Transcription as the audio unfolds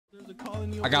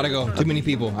I gotta go. Too many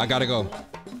people. I gotta go.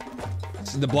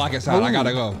 The block is out. I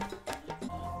gotta go.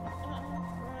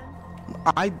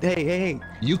 Hey.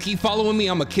 You keep following me,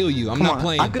 I'ma kill you. I'm not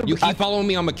playing. You keep following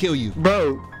me, I'ma kill you.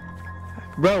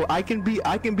 Bro, I can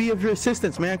be of your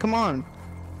assistance, man. Come on.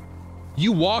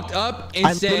 You walked up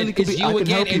and said it's you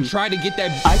again and tried to get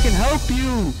that. I can help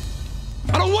you.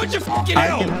 I don't want your fucking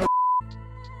help.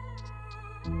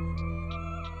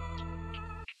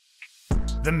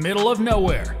 The middle of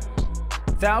nowhere.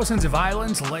 Thousands of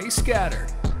islands lay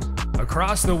scattered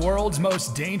across the world's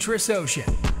most dangerous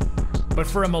ocean. But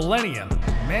for a millennium,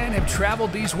 men have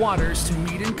traveled these waters to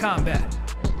meet in combat.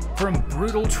 From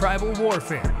brutal tribal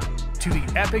warfare to the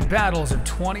epic battles of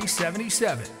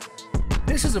 2077.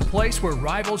 This is a place where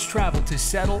rivals travel to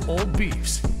settle old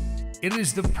beefs. It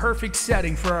is the perfect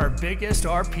setting for our biggest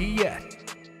RP yet.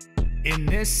 In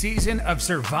this season of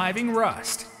Surviving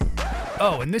Rust.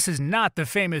 Oh, and this is not the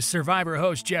famous Survivor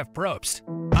host Jeff Probst.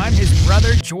 I'm his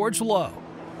brother George Lowe.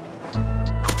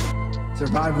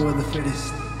 Survival of the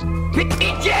fittest.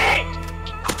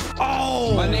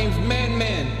 Oh! My name's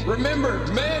Man. Remember,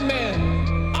 Man.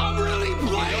 I'm really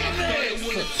playing this!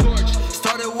 With a torch.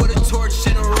 Started with a torch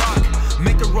and a rock.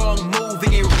 Make the wrong move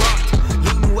and get rocked.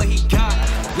 Looting what he got.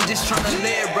 We just tryna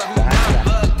live, bro. Who not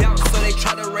bugged out, so they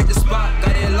try to raid the spot.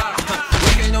 Got it locked.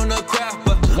 Working on the craft,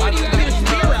 but why do you have this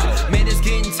spear out? Man, it's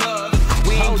getting tough.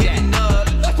 We ain't getting up.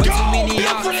 Way too many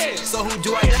options. So who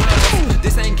do I trust?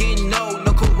 This ain't getting no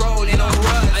corrode, ain't no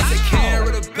rust. I take care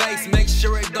of the base, make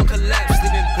sure it don't collapse.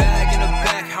 Living bag in the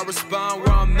back, I respond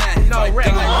where I'm at.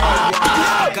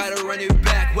 Gotta run it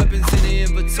back. Weapons in the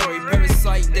inventory.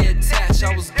 Parasite, they attach.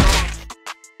 I was gone.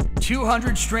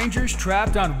 200 strangers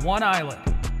trapped on one island.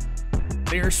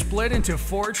 They are split into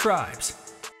 4 tribes.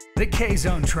 The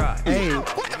K-Zone tribe. Hey.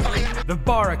 The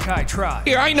Barakai tribe.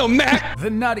 Here, I ain't no Mac. The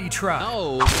Nutty tribe.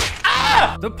 No.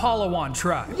 The Palawan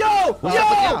tribe. Yo!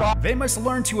 They must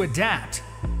learn to adapt,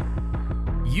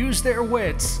 use their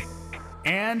wits,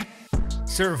 and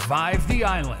survive the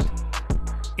island.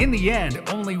 In the end,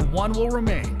 only one will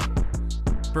remain.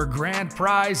 For grand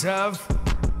prize of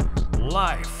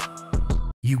life.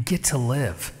 You get to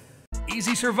live.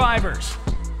 Easy survivors.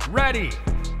 Ready.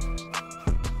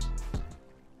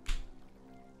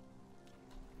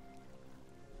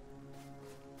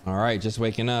 All right, just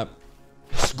waking up.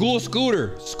 School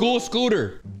scooter.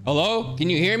 Hello? Can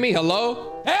you hear me?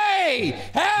 Hello? Hey!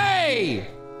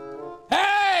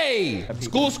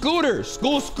 School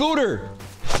scooter.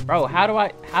 Bro, how do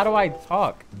I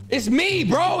talk? It's me,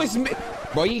 bro. It's me.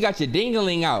 Bro, you got your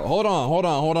dingling out. Hold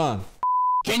on.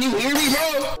 Can you hear me,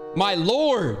 bro? My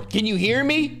lord, can you hear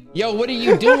me? Yo, what are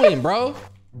you doing, bro?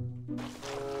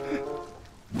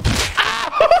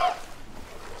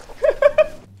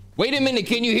 Wait a minute,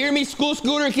 can you hear me? School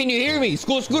scooter, can you hear me?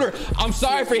 School scooter, I'm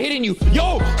sorry for hitting you.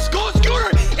 Yo, school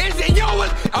scooter,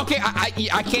 okay,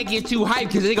 I can't get too hyped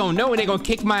because they're gonna know and they're gonna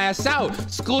kick my ass out.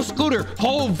 School scooter,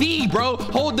 hold V, bro.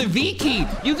 Hold the V key.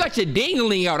 You got your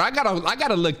dingling out. I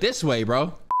gotta look this way,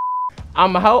 bro.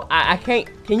 I can't,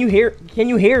 can you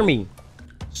hear me?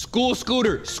 School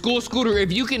scooter,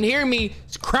 if you can hear me,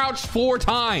 crouch 4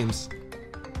 times.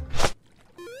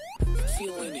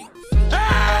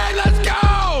 Hey, let's go!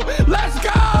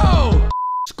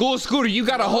 School scooter, you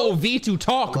gotta hold V to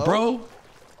talk, bro.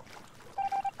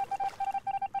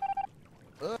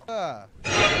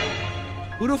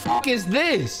 Who the fuck is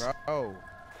this? Bro,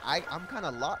 I'm kind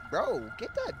of lost. Bro,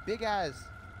 get that big ass.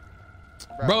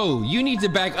 Bro, you need to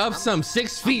back up some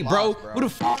 6 feet, bro. Who the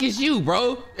fuck is you,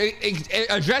 bro?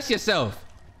 Address yourself.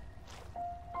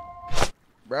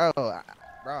 Bro,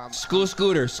 School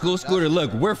scooter,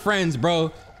 look, we're friends,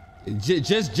 bro.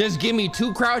 Just give me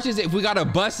 2 crouches. If we gotta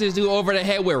bust this dude over the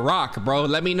head with rock, bro,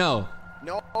 let me know.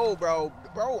 No, bro,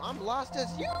 I'm lost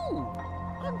as you.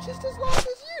 I'm just as lost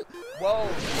as you. Whoa.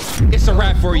 It's a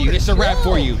wrap for you. It's a wrap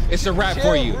for you.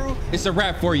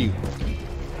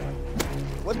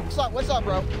 What's up,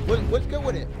 bro? What's good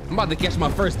with it? I'm about to catch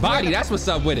my first body. That's what's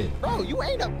up with it. Bro, you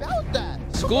ain't about that.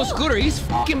 School scooter, he's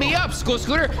fucking me up. School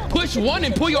scooter, push 1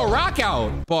 and pull your rock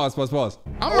out. Pause.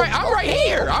 I'm right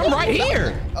here.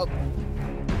 Oh.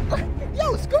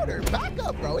 Yo, scooter, back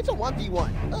up, bro. It's a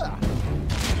 1v1.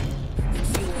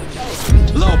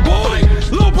 Little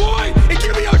boy, and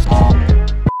give me your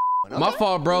My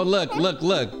fault, bro.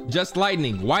 Look. Just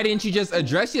lightning. Why didn't you just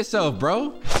address yourself,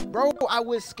 bro? Bro, I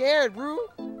was scared, bro.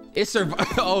 It's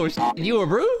oh, you a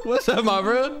bro? What's up, my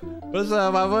bro? What's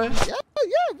up, my boy? Yeah,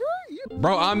 bro.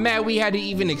 Bro, I'm mad we had to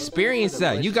even experience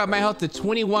that. You got my health to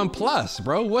 21 plus,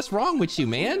 bro. What's wrong with you,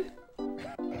 man?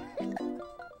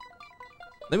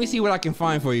 Let me see what I can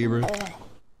find for you, bro.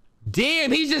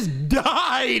 Damn, he just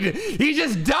died. He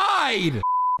just died.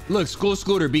 Look, School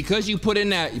Scooter, because you put in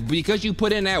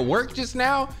that work just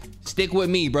now, stick with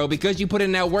me, bro. Because you put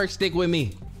in that work, stick with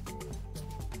me.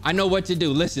 I know what to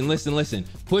do. Listen, listen, listen.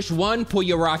 Push 1, pull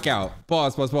your rock out.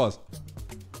 Pause, pause, pause.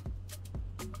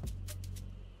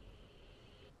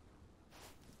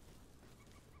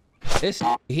 It's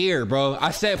here, bro. I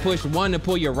said push 1 to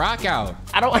pull your rock out.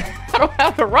 I don't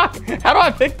have the rock. How do I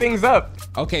pick things up?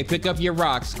 Okay, pick up your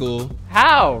rock, School.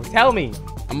 How? Tell me.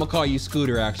 I'm gonna call you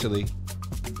Scooter, actually.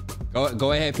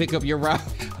 Go ahead, pick up your rock.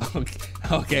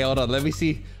 Okay, hold on. Let me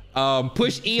see.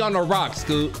 Push E on the rock,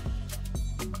 Scoot.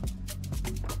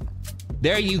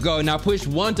 There you go. Now push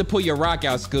 1 to pull your rock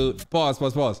out, Scoot. Pause,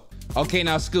 pause, pause. Okay,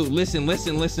 now Scoot, listen,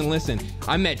 listen, listen, listen.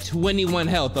 I'm at 21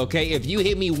 health, okay? If you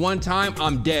hit me 1 time,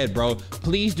 I'm dead, bro.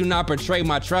 Please do not betray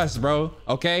my trust, bro,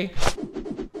 okay?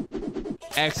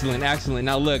 Excellent, excellent.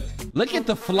 Now look at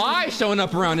the fly showing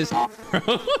up around this,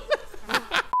 bro.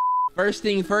 First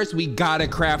thing first, we gotta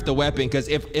craft a weapon, because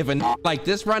if a like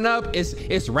this run up,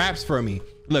 it's wraps for me.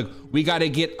 Look, we gotta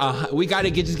get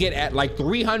at like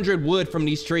 300 wood from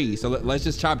these trees. So let's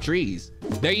just chop trees.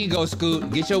 There you go,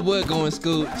 Scoot. Get your wood going,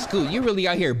 Scoot. Scoot, you really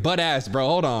out here butt ass, bro.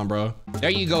 Hold on, bro. There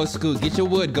you go, Scoot. Get your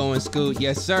wood going, Scoot.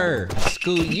 Yes, sir.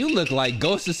 Scoot, you look like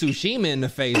Ghost of Tsushima in the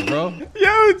face, bro.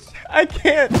 Yo, I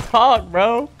can't talk,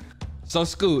 bro. So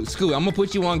Scoot, I'm gonna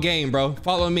put you on game, bro.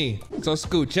 Follow me. So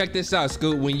Scoot, check this out,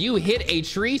 Scoot. When you hit a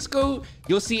tree, Scoot,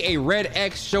 you'll see a red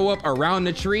X show up around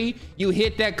the tree. You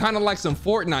hit that kind of like some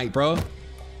Fortnite, bro.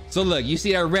 So look, you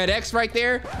see that red X right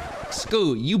there?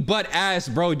 Scoot, you butt ass,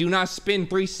 bro. Do not spin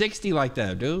 360 like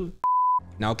that, dude.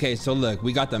 Now, okay, so look,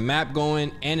 we got the map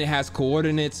going and it has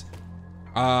coordinates.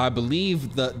 I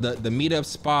believe the meetup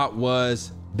spot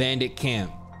was Bandit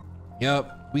Camp.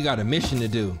 Yep, we got a mission to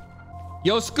do.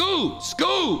 Yo, Scoot!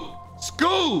 Scoot!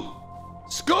 Scoot!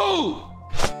 Scoot!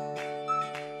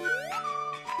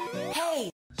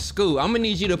 Hey! Scoot, I'm gonna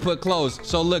need you to put clothes.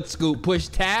 So look, Scoot, push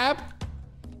tab,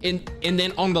 and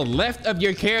then on the left of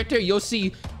your character, you'll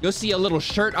see a little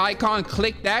shirt icon.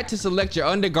 Click that to select your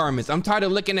undergarments. I'm tired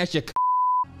of looking at your.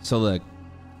 So look,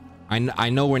 I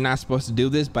know we're not supposed to do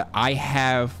this, but I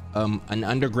have an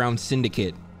underground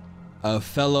syndicate of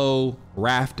fellow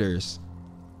rafters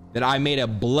that I made a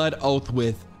blood oath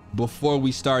with before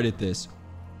we started this.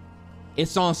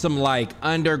 It's on some like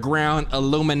underground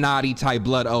Illuminati type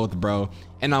blood oath, bro.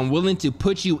 And I'm willing to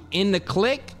put you in the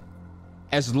clique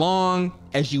as long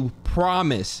as you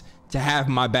promise to have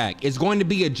my back. It's going to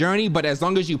be a journey, but as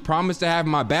long as you promise to have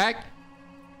my back,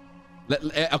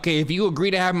 okay, if you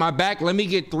agree to have my back, let me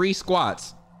get 3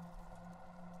 squats.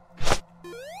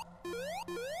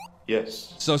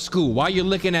 Yes. So Scoot, while you're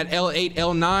looking at L8,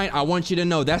 L9, I want you to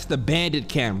know that's the bandit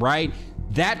camp, right?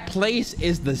 That place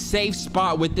is the safe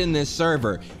spot within this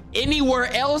server.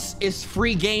 Anywhere else is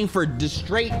free game for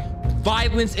straight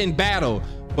violence and battle.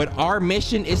 But our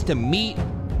mission is to meet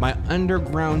my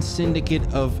underground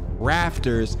syndicate of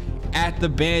rafters at the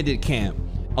bandit camp.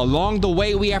 Along the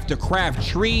way, we have to craft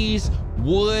trees,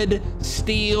 wood,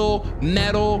 steel,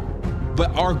 metal.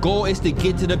 But our goal is to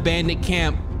get to the bandit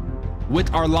camp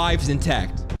with our lives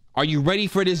intact. Are you ready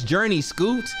for this journey,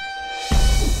 Scoot?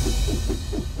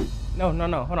 No,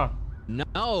 hold on.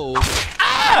 No.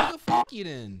 Ah! Nigga, fuck you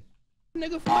then.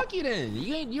 Nigga, fuck you then.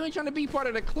 You ain't trying to be part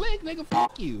of the clique, nigga,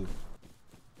 fuck you.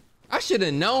 I should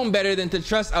have known better than to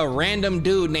trust a random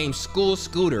dude named School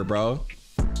Scooter, bro.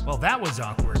 Well, that was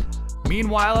awkward.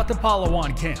 Meanwhile, at the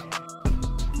Palawan camp.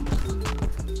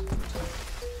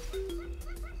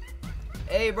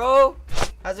 Hey, bro.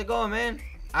 How's it going, man?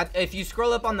 If you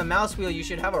scroll up on the mouse wheel, you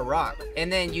should have a rock,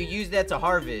 and then you use that to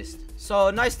harvest.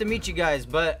 So nice to meet you guys,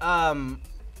 but I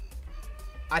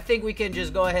think we can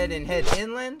just go ahead and head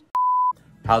inland.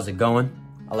 How's it going?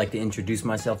 I'd like to introduce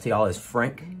myself to y'all as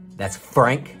Frank. That's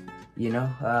Frank. You know,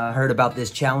 heard about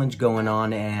this challenge going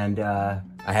on, and I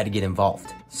had to get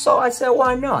involved. So I said,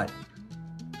 why not?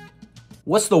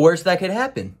 What's the worst that could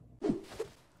happen?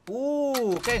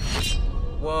 Ooh, okay.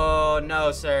 Whoa,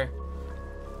 no, sir.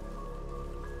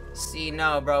 See,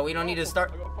 no, bro, we don't need to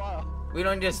start. We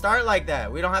don't need to start like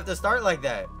that. We don't have to start like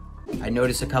that. I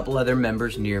notice a couple other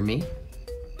members near me.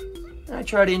 I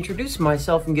try to introduce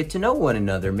myself and get to know one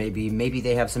another. Maybe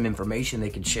they have some information they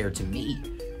can share to me.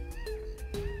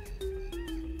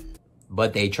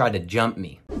 But they try to jump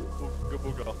me.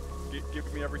 Booga.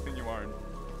 Give me everything you earn.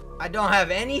 I don't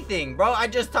have anything, bro. I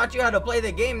just taught you how to play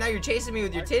the game. Now you're chasing me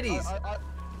with your titties.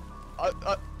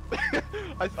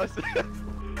 I said...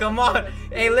 Come on.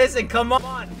 Hey, listen, come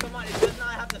on. Come on. It does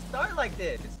not have to start like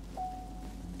this.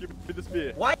 Give me this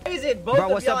beer. Why is it both Bro,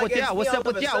 of what's up with against y'all? me What's all up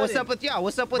with of a y'all? What's sudden? up with y'all?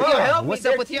 What's up with Bro, y'all? help me, What's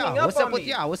they're up with teaming y'all? up What's up on with me.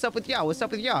 y'all? What's up with y'all? What's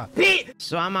up with y'all? Pete!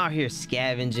 So I'm out here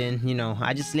scavenging, you know.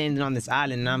 I just landed on this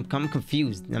island and I'm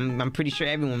confused. I'm pretty sure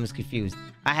everyone was confused.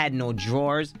 I had no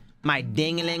drawers. My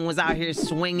ding-a-ling was out here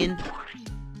swinging.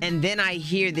 And then I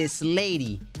hear this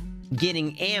lady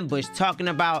getting ambushed talking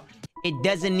about it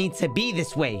doesn't need to be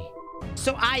this way.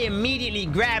 So I immediately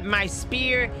grab my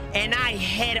spear and I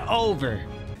head over.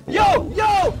 Yo! What's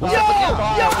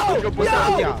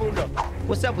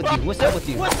up with you? What's up with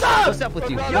you? What's up? What's up with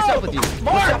you? What's up with you?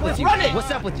 Mark, What's up with let's you? run it.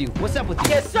 What's up with you? What's up with you?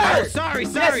 Yes, sir. Oh, sorry.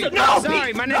 Yes, sir. No, sorry.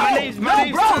 Pete. My No, name's no,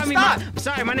 Tommy. bro, stop.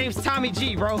 Sorry, my name's Tommy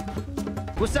G, bro.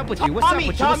 What's up with you? What's Tommy, up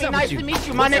with you? Tommy, nice to meet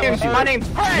you. My name's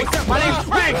Frank. What's up, My name's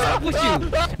Frank. What's up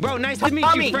with you? Bro, nice to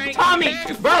meet you, Frank. Tommy,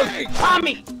 bro,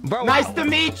 Tommy. Bro, Nice to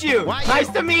meet you. Nice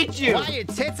to meet you. Why your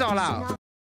tits all out?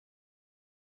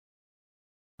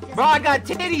 Bro, I got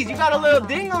titties. You got a little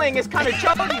dingling. It's kind of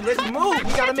chubby. Let's move.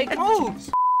 We gotta make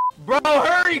moves. Bro,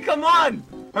 hurry. Come on.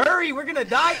 Hurry. We're gonna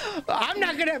die. I'm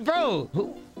not gonna, bro.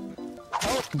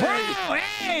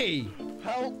 Hey.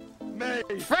 Help me.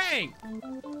 Frank.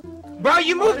 Bro,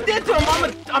 you moved into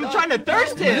him. I'm trying to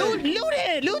thirst him.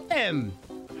 Loot him.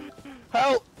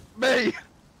 Help me.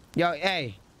 Yo,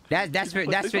 hey. That's for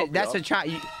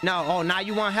try. No, oh, now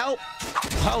you want help?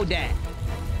 Hold that.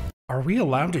 Are we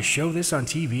allowed to show this on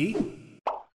TV?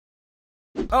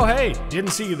 Oh hey,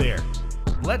 didn't see you there.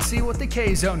 Let's see what the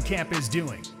K-Zone camp is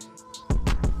doing.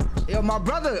 Yo, my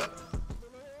brother.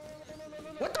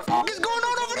 What the fuck is going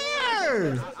on over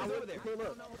there?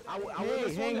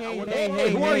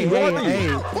 Hey, who are you?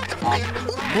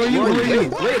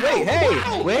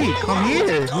 Wait, come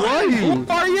here. Who are you?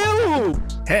 Who are you?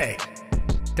 Hey,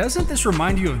 doesn't this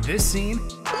remind you of this scene?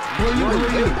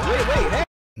 Wait.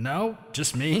 No,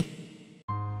 just me.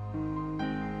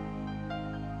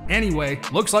 Anyway,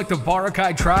 looks like the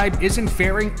Barakai tribe isn't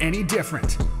faring any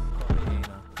different.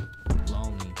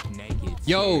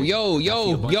 Yo,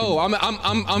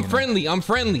 I'm friendly. I'm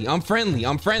friendly. I'm friendly.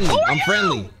 I'm friendly. I'm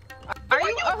friendly. Are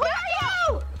you? Who are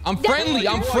you? I'm friendly.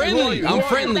 I'm friendly. I'm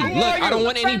friendly. Look, I don't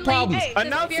want any problems.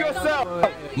 Announce yourself.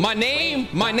 My name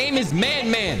is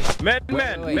Man. Man,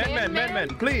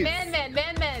 please.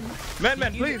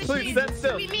 Man, please, stand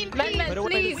still.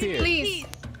 Please.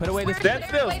 Put away the Stand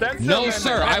still. No,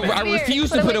 sir. I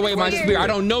refuse to put away my spear. I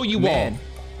don't know you all.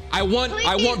 I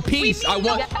want peace.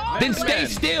 Then stay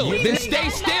still. Then stay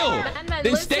still.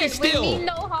 Then stay still. We mean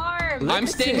no harm. I'm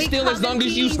staying still as long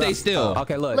as you stay still.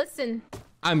 Okay, look. Listen.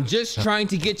 I'm just trying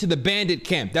to get to the bandit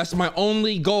camp. That's my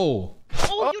only goal.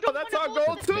 Oh, that's our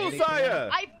goal too, Sire.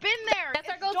 I've been there. That's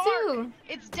our goal too.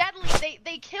 It's deadly.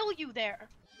 They kill you there.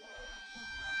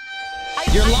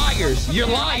 You're liars. You're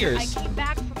liars. I came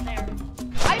back from there.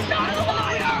 I'm not a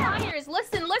liar.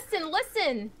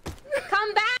 Listen.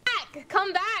 Come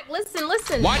back.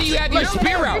 Listen. Why do you have your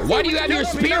spear out? Why do you have your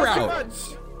spear out?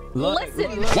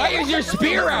 Listen. Why is your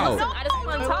spear out? I just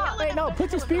want to talk. Wait, no,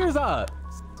 put your spears up.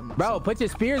 Bro, put your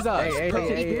spears up. Who's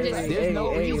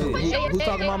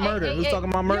talking about murder? Who's talking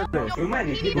about murder?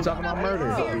 Who's talking about murder?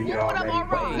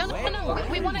 No.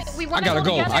 We want to I gotta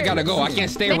go. I gotta go. I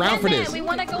can't stay around for this. We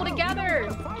want to go together.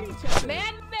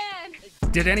 Man.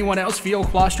 Did anyone else feel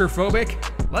claustrophobic?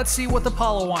 Let's see what the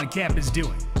Palawan camp is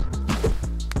doing.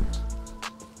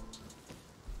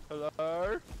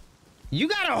 Hello? You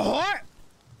got a horse?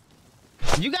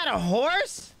 You got a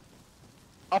horse?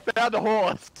 I found a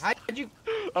horse. How did you?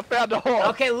 I found a horse.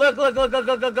 Okay, look.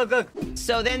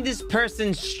 So then this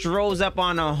person strolls up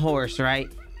on a horse, right?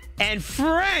 And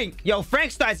Frank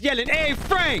starts yelling, "Hey,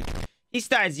 Frank!" He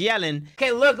starts yelling.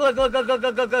 Okay, look.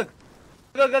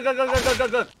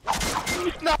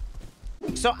 No.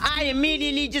 So I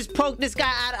immediately just poke this guy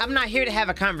out. I'm not here to have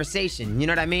a conversation. You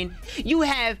know what I mean? You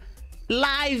have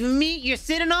live meat you're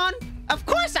sitting on? Of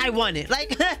course I want it.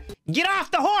 Like, get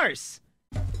off the horse.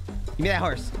 Give me that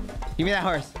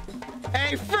horse.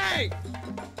 Hey, Frank!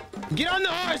 Get on the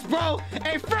horse, bro!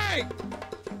 Hey, Frank!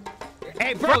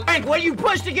 Hey, bro! Frank, what you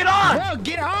push to get on? Bro,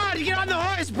 get on! Get on the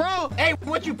horse, bro! Hey,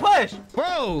 what you push?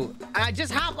 Bro, I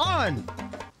just hop on.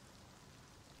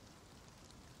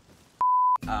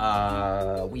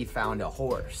 We found a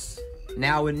horse.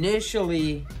 Now,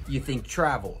 initially, you think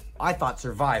travel. I thought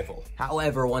survival.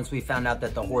 However, once we found out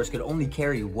that the horse could only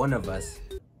carry one of us,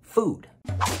 food.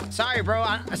 Sorry, bro.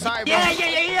 Sorry, bro.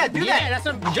 Yeah. Do that. Yeah, that's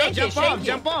what.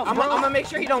 Jump off, I'm bro. gonna make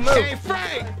sure he don't move. Hey,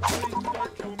 Frank!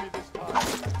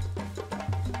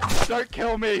 Don't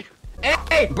kill me.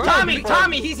 Hey, Bro,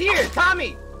 Tommy, he's here.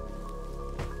 Tommy.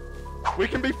 We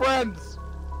can be friends.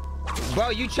 Bro,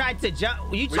 you tried to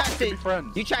jump. You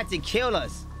tried to kill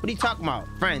us. What are you talking about?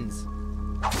 Friends.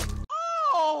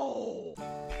 Oh.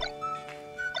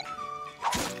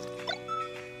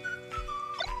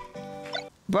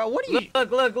 Bro, what are you?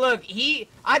 Look.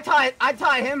 I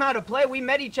taught him how to play. We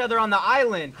met each other on the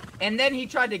island, and then he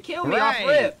tried to kill me off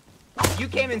rip. You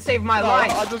came and saved my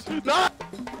life. I just no.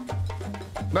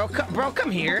 Bro,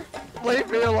 come here.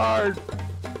 Leave me alone.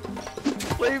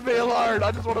 Leave me alone.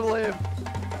 I just want to live.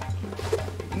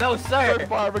 No, sir. So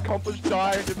far, I've accomplished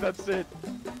dying, and that's it.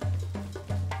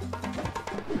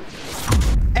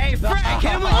 Hey, Frank,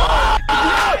 hit him with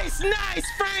nice,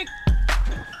 Frank.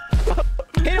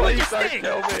 Hit him with your stick.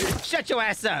 Kill me. Shut your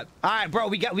ass up. All right, bro,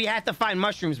 we have to find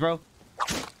mushrooms, bro.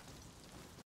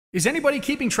 Is anybody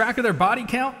keeping track of their body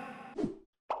count?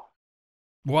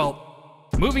 Well,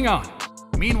 moving on.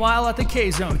 Meanwhile, at the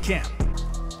K-Zone camp.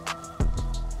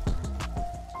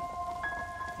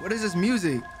 What is this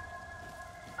music?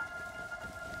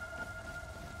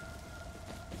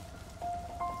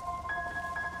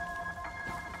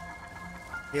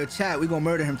 Yo, chat, we gonna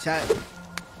murder him, chat.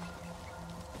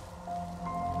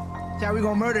 Chat, we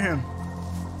gonna murder him.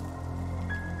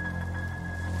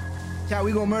 Chat,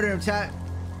 we gonna murder him, chat.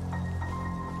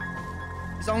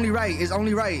 It's only right. It's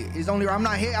only right. It's only right. I'm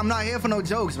not here for no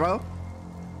jokes, bro.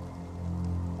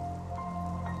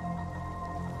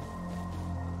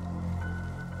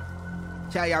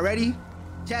 Chat, y'all ready?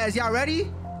 Chat, is y'all ready?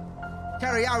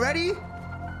 Chat, are y'all ready?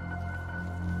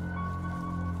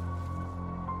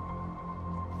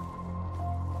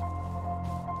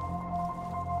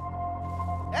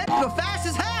 That nigga fast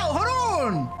as hell. Hold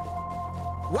on.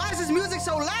 Why is this music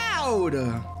so loud?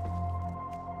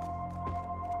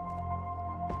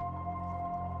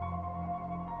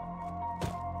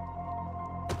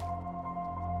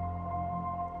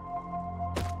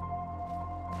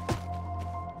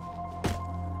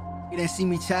 You didn't see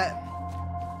me, chat.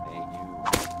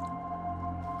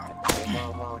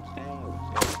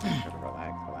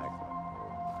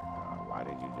 Why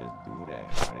did you just do that?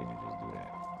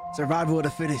 Survival of the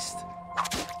fittest.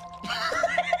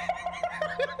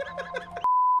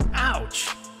 Ouch!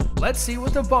 Let's see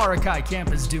what the Barakai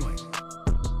camp is doing.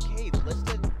 Okay, let's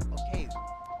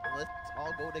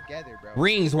all go together, bro.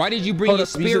 Rings, why did you bring your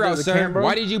spear out, sir?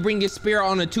 Why did you bring your spear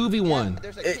on a 2v1?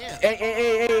 There's a camp.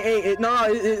 Hey, no,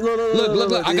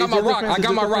 Look, I got my rock. I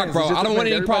got my rock, bro. I don't want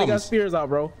any problems. Got spears out,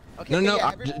 bro. Okay, No,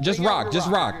 just bring rock, your just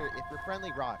rock. If you're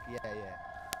friendly, rock. Yeah.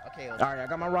 Okay. All right, I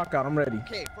got my rock out. I'm ready.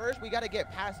 Okay, first we gotta get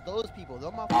past those people.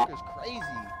 Those motherfuckers crazy.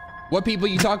 What people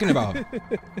you talking about? Yo,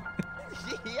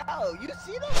 you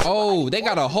see them? Oh, they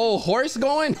got a whole horse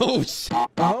going? Oh, shit.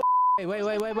 Wait.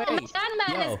 Man is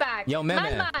back. Yo,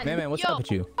 man, what's up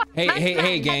with you?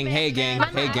 Hey, gang. Man,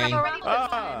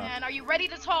 are you ready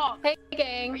to talk? Hey,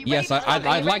 gang. Yes,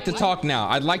 I'd like to talk now.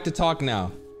 I'd like to talk now.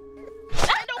 Don't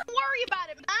worry about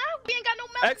it, man. We ain't got no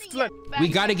melanin Excellent. yet. We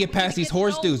gotta get past these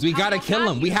horse dudes. We gotta kill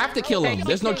them. We have to kill them.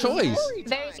 There's no choice.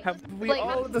 Have we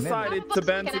all decided to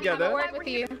band together? Word with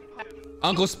you.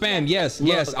 Uncle Spam, yes.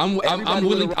 I'm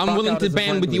willing to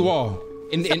band with you all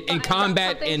in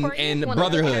combat and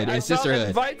brotherhood and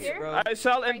sisterhood. I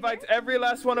shall invite every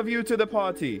last one of you to the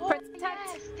party.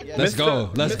 Let's go.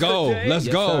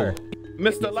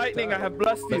 Mr. Lightning, I have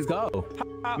blessed you. Let's go.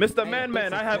 Mr.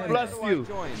 Man, I have blessed you.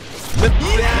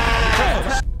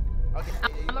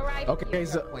 I'm a right. Okay,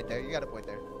 so You got a point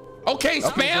there. Okay,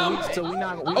 Spam.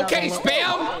 Okay,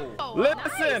 Spam.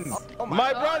 Listen,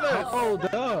 my brothers,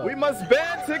 we must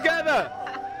band together.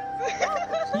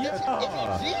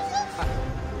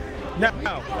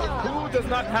 Now, who does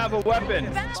not have a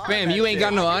weapon? Spam, you ain't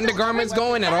got no undergarments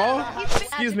going at all?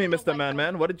 Excuse me, Mr.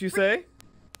 Man, what did you say?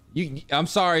 I'm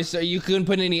sorry, sir. You couldn't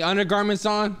put any undergarments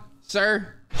on,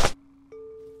 sir?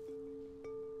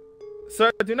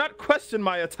 Sir, do not question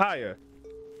my attire.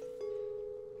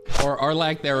 Or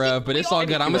lack thereof, but it's all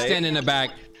good. I'm gonna stand in the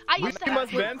back. We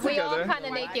must band We all together. kind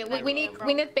of naked. We need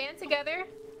to band together.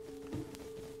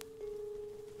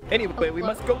 Anyway, we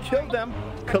must go kill them,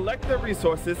 collect their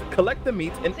resources, collect the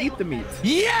meat, and eat the meat.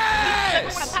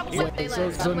 Yes!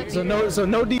 So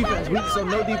no defense. We just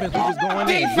going in. Defense! We just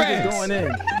going in.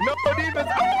 No defense.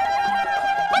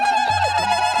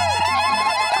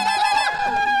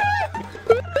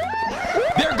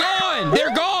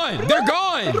 They're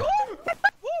gone!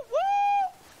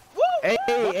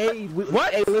 Hey,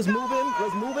 what? Hey, let's move in.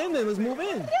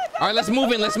 All right, let's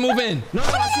move in. No,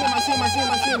 I see him.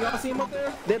 Y'all see him up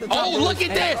there? Oh, look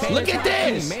at this!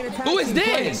 Who is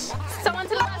this? Someone to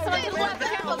the left. Someone to the left.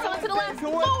 Careful. Someone to the left.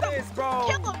 Who is this, bro?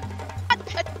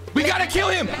 Kill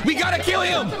him. We gotta kill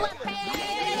him!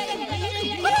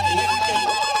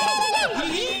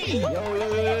 Yo.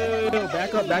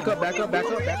 Back up.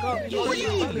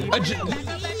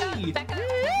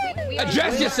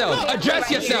 Address yourself. Address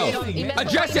yourself.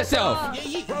 Address yourself.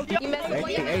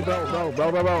 Hey,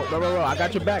 bro. I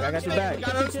got your back. I got your back.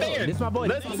 This is my boy.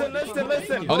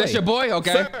 Listen. Oh, that's your boy?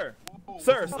 Okay.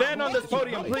 Sir, stand on this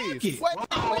podium, please.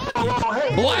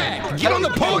 Black, get on the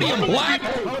podium, Black.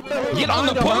 Get on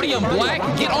the podium, Black.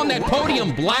 Get on that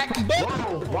podium, Black.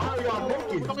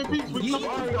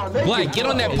 Black, get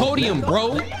on that podium,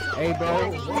 bro. Hey,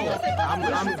 bro.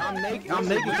 I'm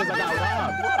naked because I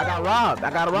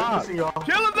got robbed. Listen, y'all.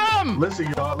 Killing them.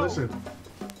 Listen, y'all. Listen.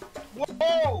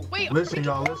 Whoa! Wait, listen,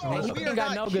 y'all. Listen. He ain't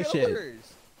got no good shit.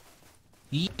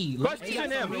 Question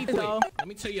him. Let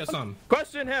me tell you something.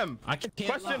 Question him. I can't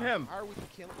Question him.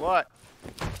 What?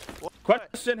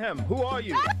 Question him. Who are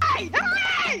you? Hey! Who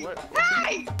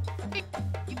are you?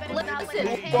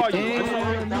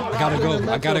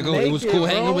 I gotta go. It was cool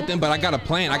hanging with them, but I got a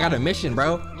plan. I got a mission,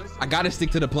 bro. I gotta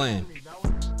stick to the plan.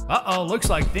 Uh-oh, looks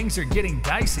like things are getting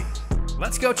dicey.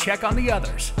 Let's go check on the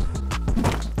others.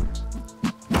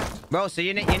 Bro, so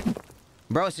your name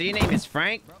is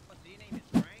Frank?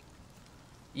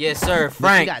 Yes, sir,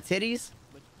 Frank. You got titties?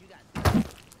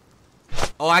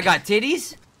 Oh, I got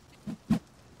titties?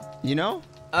 You know?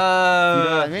 You know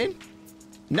what I mean?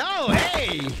 No,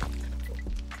 hey!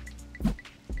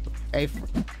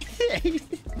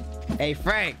 Hey,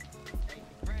 Frank.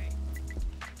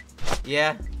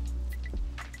 Yeah.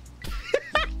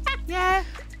 Yeah.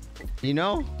 You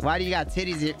know? Why do you got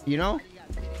titties, you know?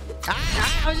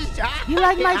 You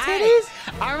like my titties?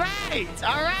 All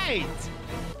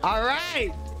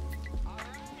right.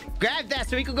 Grab that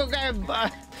so we can go grab. I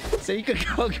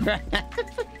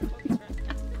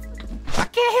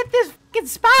can't hit this fucking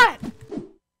spot.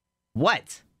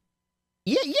 What?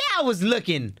 Yeah, I was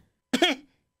looking.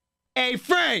 Hey,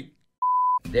 Frank.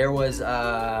 There was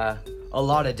a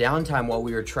lot of downtime while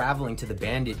we were traveling to the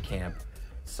bandit camp.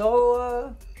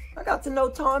 So I got to know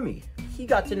Tommy. He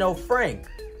got to know Frank.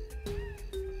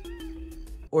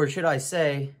 Or should I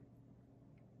say,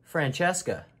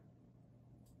 Francesca.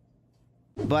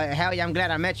 But hell yeah, I'm glad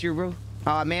I met you, bro.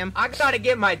 Ma'am. I gotta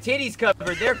get my titties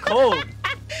covered. They're cold.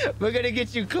 We're gonna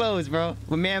get you clothes, bro.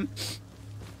 Well, ma'am.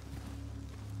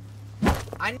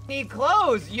 I need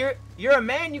clothes. You're a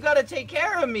man. You gotta take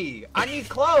care of me. I need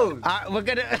clothes. We're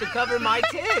gonna to cover my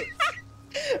tits.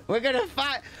 We're gonna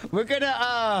find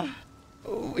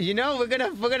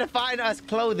us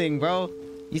clothing, bro.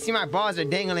 You see my balls are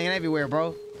dangling everywhere,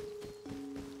 bro.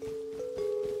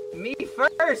 Me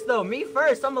first, though. Me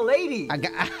first. I'm a lady. I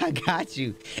got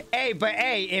you. Hey, but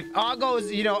hey, if all goes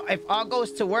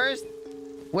to worst,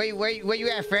 where you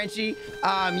at, Frenchie?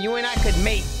 You and I could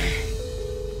mate.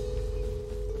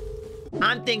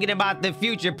 I'm thinking about the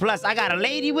future. Plus, I got a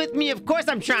lady with me. Of course,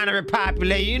 I'm trying to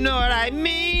repopulate. You know what I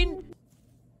mean?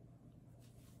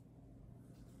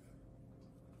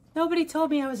 Nobody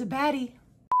told me I was a baddie.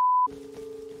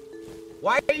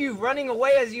 Why are you running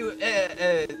away as you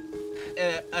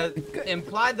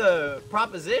imply the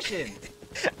proposition?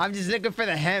 I'm just looking for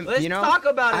the hemp, Let's you know? talk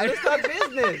about it. Let's talk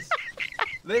business.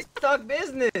 Let's talk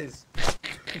business.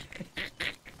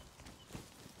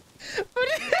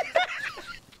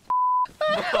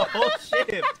 Oh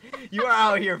shit! You are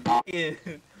out here fucking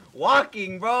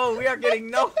walking, bro. We are getting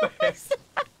nowhere.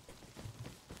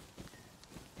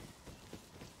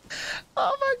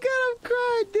 Oh my god, I'm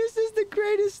crying. This is the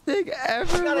greatest thing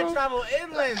ever. You gotta travel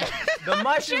inland. The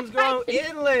mushrooms grow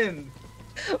inland.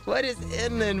 What is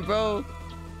inland, bro?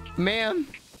 Ma'am?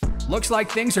 Looks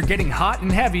like things are getting hot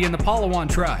and heavy in the Palawan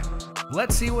tribe.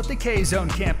 Let's see what the K-Zone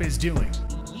camp is doing.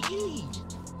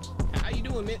 How you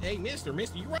doing, hey, mister,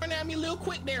 you running at me a little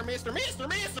quick there, mister,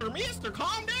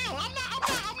 calm down. I'm not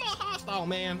hostile,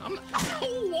 man. I'm not,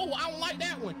 whoa, I don't like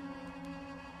that one.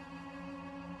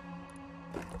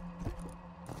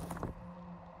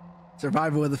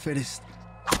 Survival of the fittest.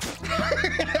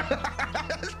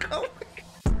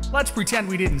 Let's pretend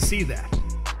we didn't see that.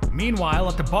 Meanwhile,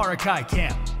 at the Barakai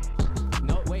camp.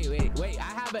 No, wait. I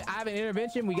have an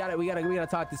intervention. We gotta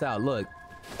talk this out. Look,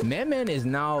 Man is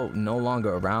now no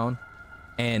longer around,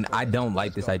 and I don't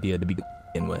like this idea to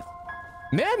begin with.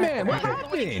 Man, what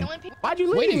happened? Why'd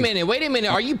you leave? Wait a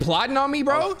minute. Are you plotting on me,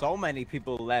 bro? So many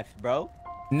people left, bro.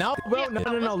 No, bro.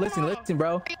 No. Listen,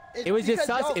 bro. It was just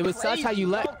sus. It was sus how you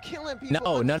left.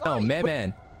 No,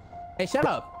 man. Hey, shut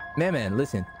up, man.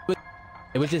 Listen.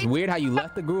 It was just weird how you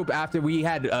left the group after we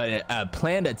had a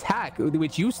planned attack,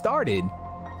 which you started.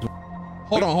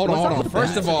 Hold on.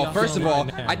 First of all,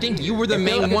 I think you were the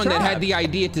main one that had the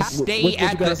idea to stay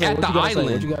at the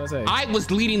island. I was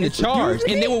leading the charge,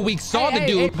 and then when we saw the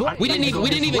dude, we didn't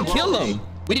even kill him.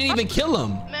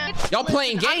 Y'all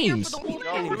playing games. What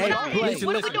are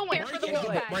we doing?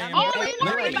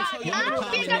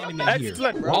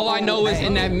 Excellent. All I know is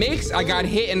in that mix, I got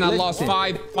hit and I lost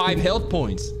five health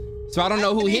points. So I don't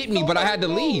know who hit me, but I had to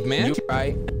leave, man. You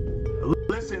right.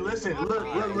 Listen.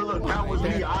 Look. That was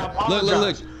me. I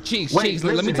apologize. Look. Cheeks.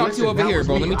 Let me talk to you over here,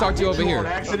 bro. Let me talk to you over here.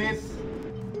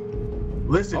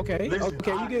 Listen.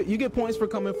 Okay. You get points for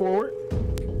coming forward.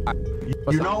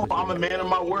 You know, I'm a man of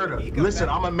my word. Listen,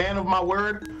 I'm a man of my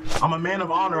word. I'm a man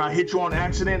of honor. I hit you on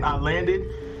accident. I landed,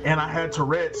 and I had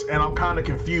Tourette's, and I'm kind of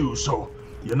confused. So,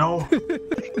 you know.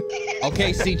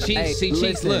 Okay, see,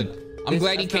 Cheeks, look. I'm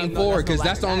glad he came forward, because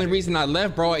that's the only reason I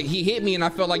left, bro. He hit me, and I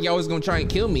felt like y'all was going to try and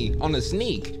kill me on the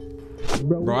sneak.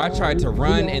 Bro, I tried to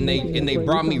run, and they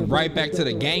brought me right back to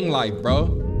the gang life, bro.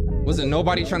 Wasn't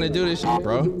nobody trying to do this shit,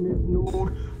 bro.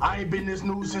 I ain't been this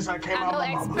new since I came out.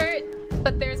 I'm no expert,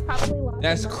 but there's probably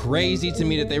That's crazy to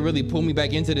me that they really pulled me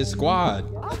back into this squad.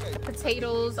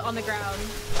 potatoes on the ground.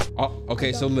 Oh,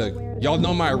 okay, so look, y'all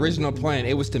know my original plan.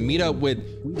 It was to meet up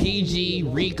with PG,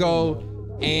 Rico,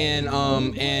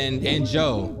 and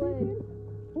Joe.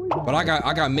 But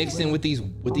I got mixed in with these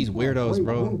weirdos,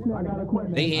 bro.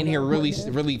 They in here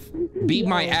really beat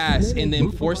my ass and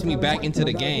then forced me back into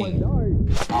the game.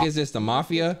 Is this the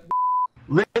mafia?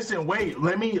 Listen, wait.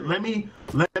 Let me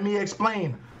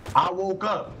explain. I woke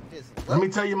up. Let me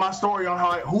tell you my story on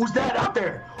how. Who's that out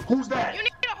there? Who's that?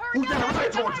 Who's that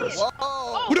right towards us?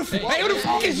 Who the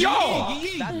fuck is y'all?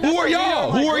 Who are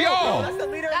y'all? That's the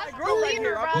leader of the group right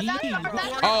here, bro.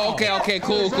 Oh, okay,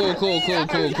 cool. Okay,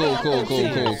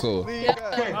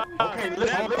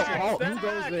 listen. Who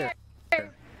goes there?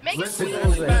 Listen.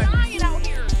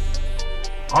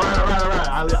 All right.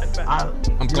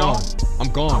 I'm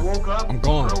gone. I woke up. I'm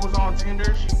gone. Girl was on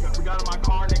Tinder. We got in my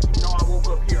car. Next thing you know, I woke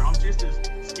up here. I'm just as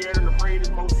scared and afraid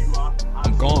as most of you are.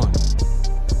 I'm gone.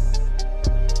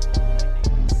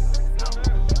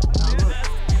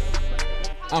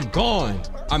 I'm gone.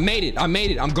 I made it. I'm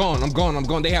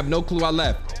gone. They have no clue I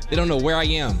left. They don't know where I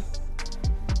am.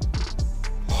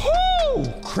 Whoo!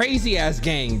 Crazy ass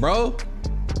gang, bro.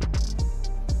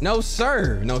 No,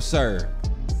 sir.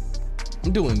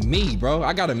 I'm doing me, bro.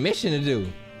 I got a mission to do.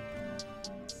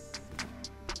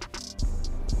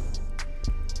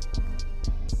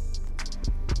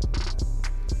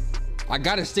 I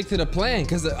gotta stick to the plan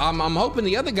because I'm hoping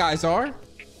the other guys are.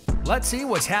 Let's see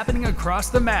what's happening across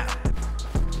the map.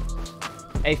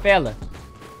 Hey, fella.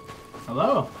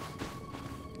 Hello.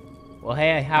 Well,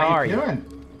 hey, how are you? Doing?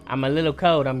 I'm a little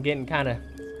cold. I'm getting kind of,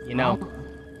 you know,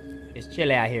 it's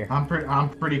chilly out here. I'm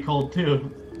pretty cold too.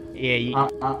 Yeah.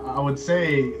 I would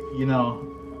say, you know,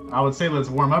 let's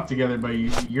warm up together, but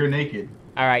you're naked.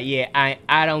 All right. Yeah.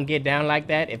 I don't get down like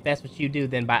that. If that's what you do,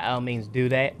 then by all means do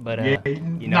that. But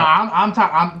you know. I'm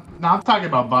talking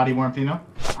about body warmth. You know.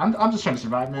 I'm just trying to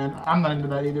survive, man. I'm not into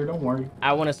that either. Don't worry.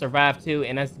 I want to survive too,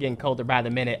 and that's getting colder by the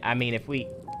minute. I mean,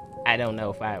 I don't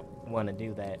know if I want to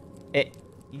do that.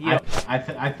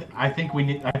 I think we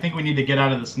need to get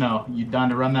out of the snow. You down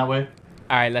to run that way?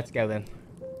 All right, let's go then.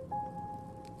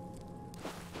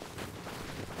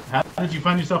 How did you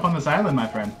find yourself on this island, my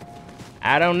friend?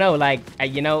 I don't know. Like,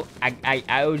 you know, I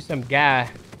owed some guy,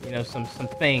 you know, some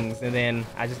things, and then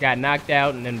I just got knocked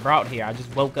out and then brought here. I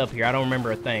just woke up here. I don't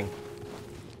remember a thing.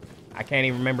 I can't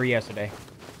even remember yesterday.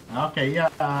 Okay, yeah,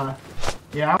 I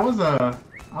was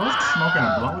smoking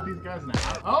a blunt with these guys now.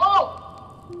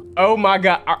 Oh my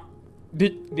God!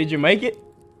 Did you make it?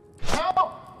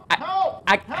 Help!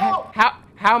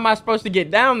 How am I supposed to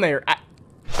get down there?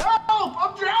 Help!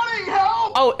 I'm drowning!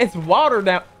 Help! Oh, it's water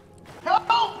down.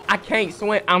 Help! I can't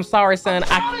swim. I'm sorry, son.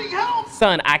 Help!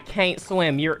 Son, I can't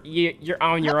swim. You're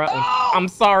on your own. I'm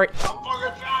sorry. I'm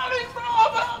fucking drowning, bro!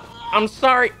 I'm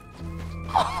sorry.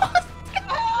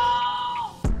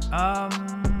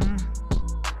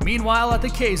 Meanwhile, at the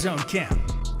K-Zone camp.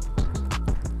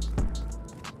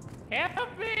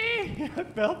 Help me! I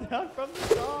fell down from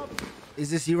the top. Is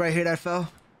this you right here that fell?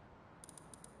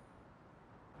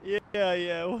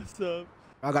 Yeah, what's up?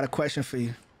 I got a question for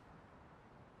you.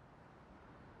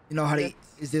 You know how to,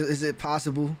 is it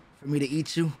possible for me to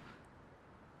eat you?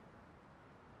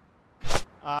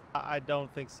 I don't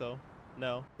think so.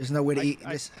 No. There's no way to eat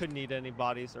this. I couldn't eat any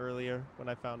bodies earlier when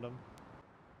I found them.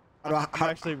 I'm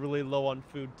actually really low on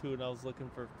food too, and I was looking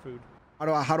for food.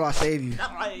 How do I save you?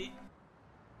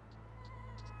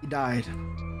 He died.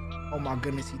 Oh my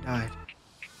goodness, he died.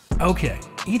 Okay,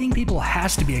 eating people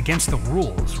has to be against the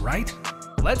rules, right?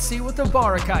 Let's see what the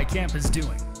Barakai camp is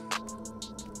doing.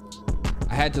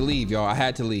 I had to leave, y'all. I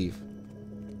had to leave.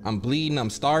 I'm bleeding. I'm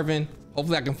starving.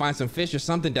 Hopefully I can find some fish or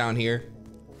something down here.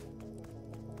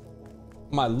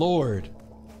 My Lord.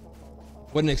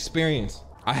 What an experience.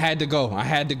 I had to go. I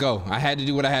had to go. I had to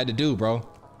do what I had to do, bro.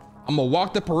 I'm gonna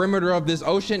walk the perimeter of this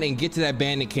ocean and get to that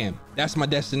bandit camp. That's my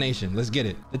destination. Let's get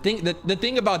it. The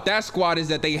thing about that squad is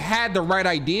that they had the right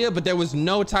idea, but there was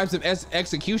no types of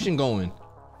execution going.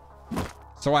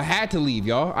 So I had to leave,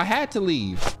 y'all. I had to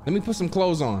leave. Let me put some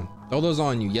clothes on. Throw those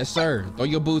on you. Yes, sir. Throw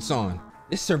your boots on.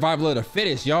 This is survival of the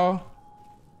fittest, y'all.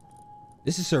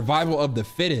 This is survival of the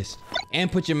fittest.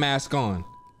 And put your mask on.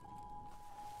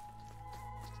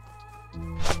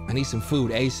 I need some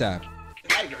food ASAP.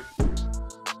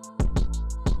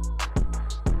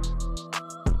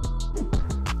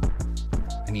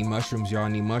 I need mushrooms, y'all. I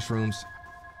need mushrooms.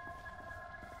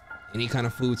 Any kind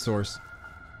of food source.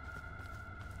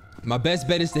 My best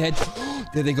bet is to head.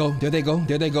 There they go. There they go.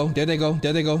 There they go. There they go.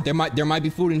 There they go. There might be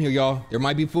food in here, y'all. There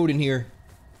might be food in here.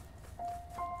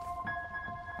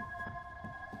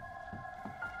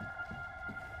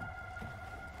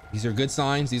 These are good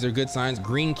signs. These are good signs.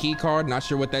 Green key card. Not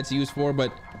sure what that's used for,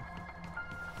 but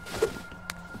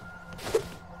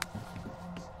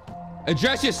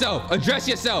address yourself. Address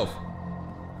yourself.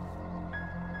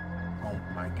 Oh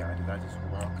my God! Did I just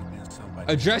walk against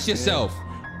somebody? Address yourself.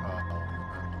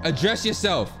 Address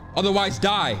yourself. Otherwise,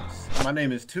 die. My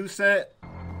name is Toussaint.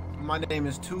 My name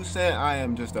is Toussaint. I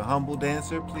am just a humble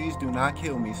dancer. Please do not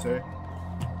kill me, sir.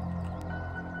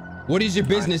 What is your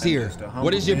business here?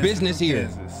 What is your business here?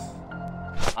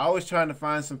 I was trying to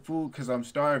find some food because I'm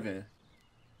starving.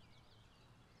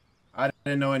 I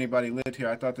didn't know anybody lived here.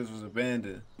 I thought this was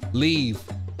abandoned. Leave.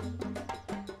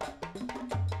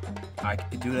 I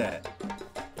could do that.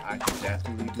 I could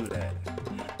definitely do that.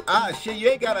 Ah, shit! You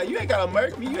ain't gotta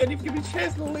murk me. You ain't even give me a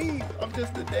chance to leave. I'm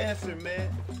just a dancer, man.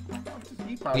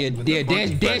 Yeah,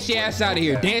 dance your ass out of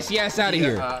here. Dance your ass out of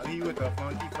here. He with the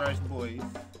funky fresh boys.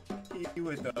 He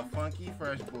with the funky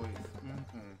fresh boys.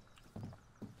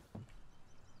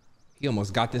 He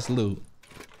almost got this loot.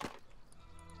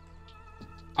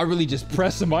 I really just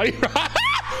pressed somebody.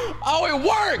 Oh, it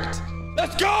worked!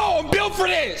 Let's go! I'm built for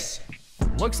this!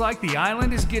 Looks like the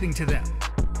island is getting to them.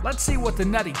 Let's see what the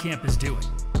nutty camp is doing.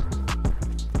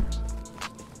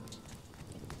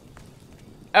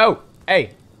 Oh,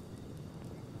 hey.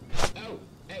 Oh,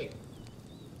 hey.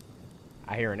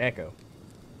 I hear an echo.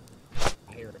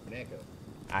 I hear an echo.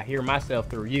 I hear myself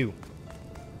through you.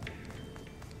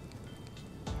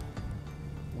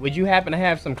 Would you happen to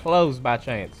have some clothes by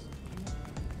chance?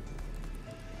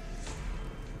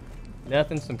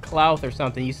 Nothing, some cloth or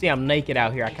something. You see I'm naked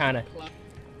out here. I kind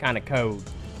of cold.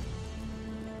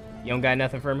 You don't got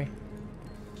nothing for me?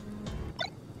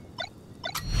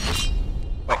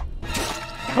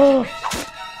 Wait.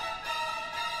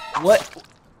 What?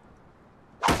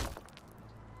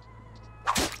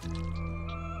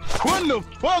 What the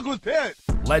fuck was that?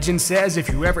 Legend says if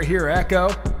you ever hear echo,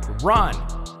 run.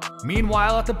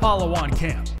 Meanwhile, at the Palawan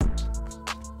camp.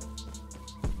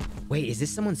 Wait, is this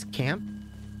someone's camp?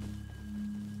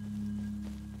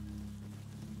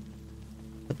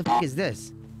 What the fuck is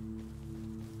this?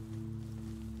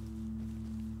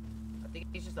 I think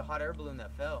it's just a hot air balloon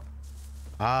that fell.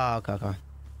 Oh, okay.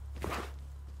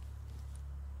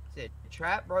 Is it a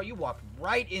trap, bro? You walked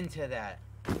right into that.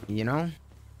 You know?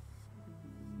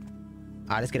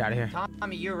 Alright, let's get out of here.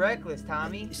 Tommy, you're reckless,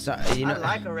 Tommy. So, you know, I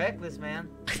like a reckless man.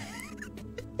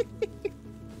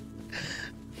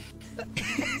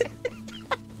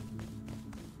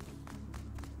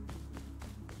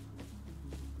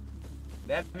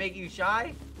 That make you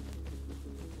shy?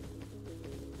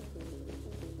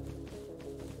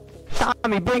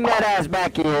 Tommy, bring that ass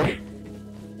back here.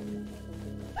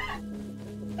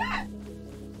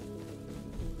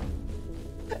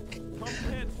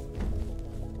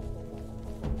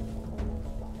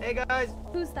 Hey guys.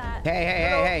 Who's that?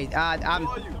 Hey.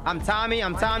 I'm Tommy.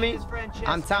 I'm Tommy.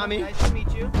 I'm Tommy. Nice to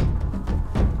meet you.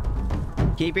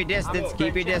 Keep your distance.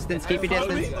 Keep your distance. Keep your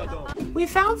distance. We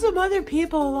found some other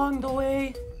people along the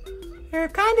way. They're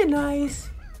kind of nice.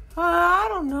 I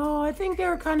don't know. I think they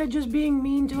were kind of just being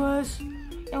mean to us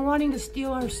and wanting to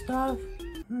steal our stuff.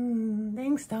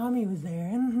 Thanks, Tommy was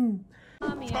there.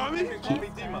 Tommy?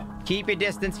 Keep your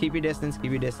distance. Keep your distance.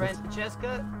 Keep your distance.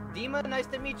 Francesca, Dima, nice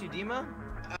to meet you, Dima.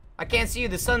 I can't see you.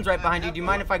 The sun's right behind you. Do you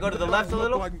mind if I go to the left a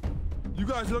little? You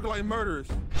guys look like murderers.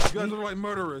 You guys look like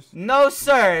murderers. No,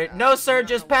 sir. No, sir.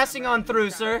 Just passing on through,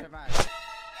 sir.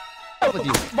 With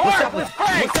you. Mark, with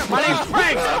Frank. My name's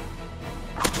Frank.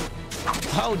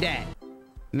 Hold that.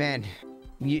 Man,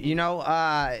 you know,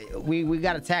 we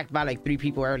got attacked by like 3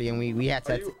 people earlier, and we had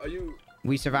to.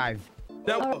 We survived.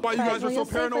 That's why you guys are so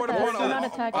paranoid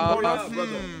about us.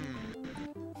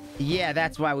 Yeah,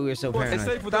 that's why we were so paranoid.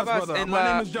 Stay safe with us, brother.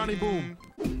 My name is Johnny Boom.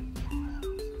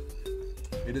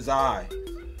 It is I,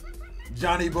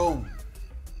 Johnny Boom,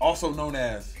 also known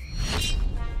as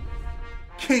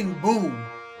King Boom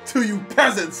to you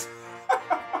peasants.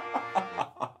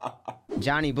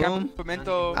 Johnny Boom.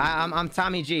 I'm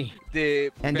Tommy G.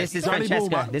 And this is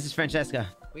Francesca. This is Francesca.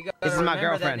 This is my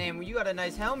girlfriend. That name. You got a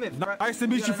nice helmet. Nice to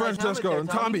meet you, Francesca and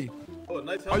Tommy.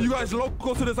 Are you guys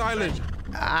local to this island?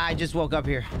 I just woke up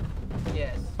here.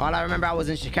 Yes. All I remember, I was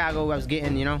in Chicago. I was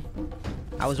getting, you know,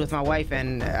 I was with my wife,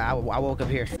 and I woke up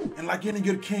here. And like any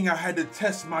good king, I had to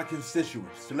test my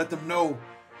constituents to let them know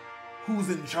who's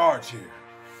in charge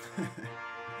here.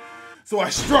 So I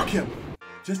struck him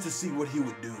just to see what he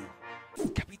would do.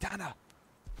 Capitana.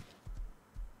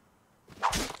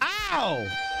 Ow!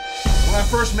 When I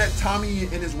first met Tommy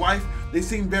and his wife, they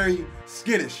seemed very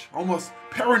skittish, almost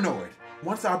paranoid.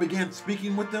 Once I began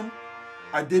speaking with them,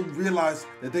 I didn't realize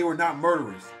that they were not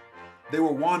murderers. They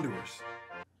were wanderers.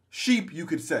 Sheep, you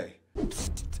could say.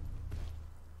 Psst.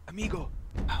 Amigo.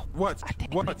 What? I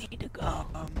think we need to go.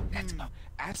 Let's go.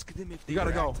 Ask them if they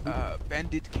gotta go.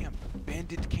 Bandit camp.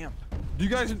 Bandit camp. Do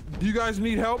you guys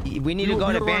need help? We need to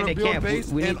go to bandit camp.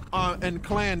 We need and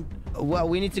clan. Well,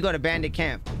 we need to go to bandit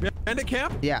camp. Bandit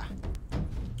camp? Yeah.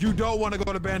 You don't want to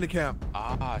go to bandit camp.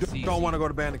 You don't want to go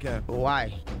to bandit camp.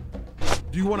 Why?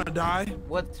 Do you want to die?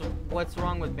 What's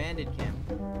wrong with bandit camp?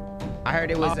 I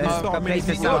heard it was a place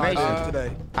for salvation.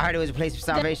 Today. I heard it was a place for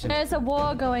salvation. There's a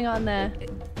war going on there.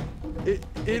 It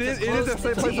is a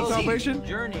place of salvation.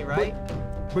 Journey, right?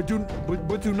 But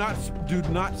do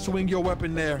not swing your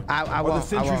weapon there. I or won't. the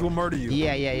sentries will murder you.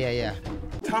 Yeah.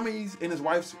 Tommy's and his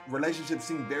wife's relationship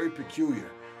seemed very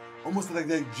peculiar, almost like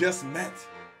they just met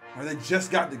or they just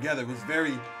got together. It was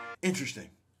very interesting.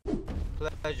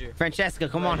 Pleasure. Francesca,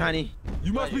 come on, honey.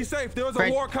 You must be safe. There was a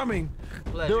war coming.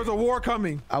 There was a war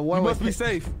coming. A war you must be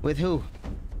safe. With who?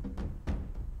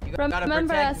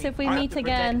 Remember us if we meet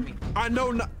again. I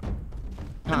know not.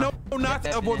 I know not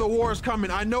of what the war is coming.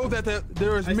 I know that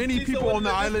there is many people on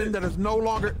the island that is no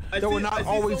longer, that were not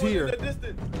always here.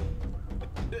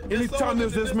 Anytime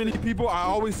there's this many people, I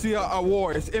always see a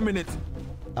war. It's imminent.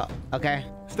 Okay.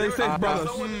 Stay safe, brothers.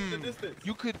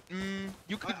 You could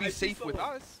be safe with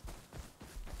us.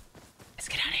 Let's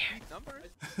get out of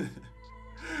here.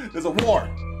 There's a war.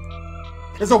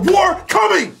 There's a war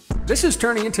coming! This is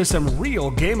turning into some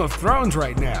real Game of Thrones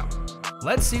right now.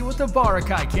 Let's see what the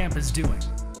Barakai camp is doing.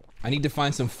 I need to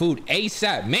find some food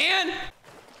ASAP, man!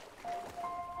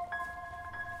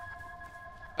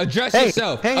 Address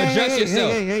yourself. Address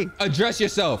yourself. Address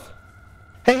yourself.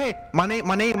 Hey, my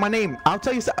name. I'll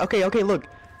tell you. Okay, look.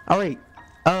 All right.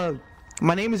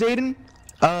 My name is Aiden.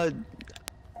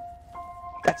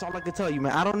 That's all I can tell you,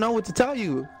 man. I don't know what to tell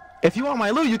you. If you want my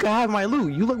loot, you can have my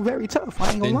loot. You look very tough.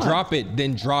 I ain't gonna lie. Then drop it.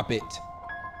 Then drop it.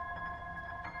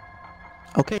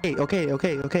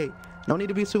 Okay. No need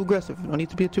to be too aggressive. No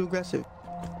need to be too aggressive.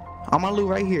 All my loot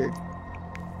right here.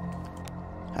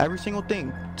 Every single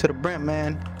thing to the brim,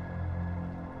 man.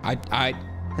 I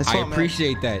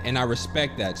appreciate that and I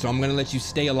respect that. So I'm gonna let you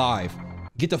stay alive.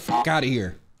 Get the fuck out of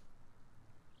here.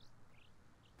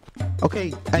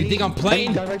 Okay. You think I'm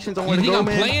playing? Directions on You where to think go, I'm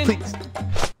man? playing? Please.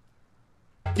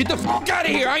 Get the fuck out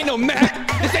of here! I ain't no Mac.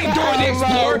 This ain't Dora the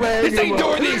Explorer. This ain't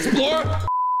Dora the Explorer.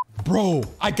 Bro,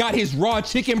 I got his raw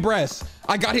chicken breast.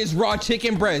 I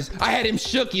had him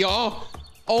shook, y'all.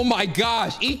 Oh my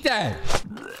gosh, eat that.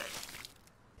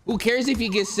 Who cares if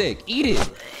you get sick? Eat it.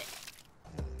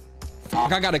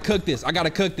 Fuck, I gotta cook this.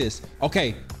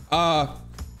 Okay,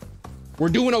 we're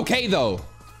doing okay though.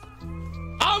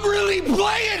 I'm really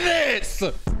playing this.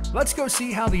 Let's go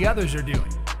see how the others are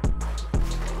doing.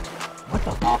 What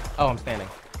the fuck? Oh, I'm standing.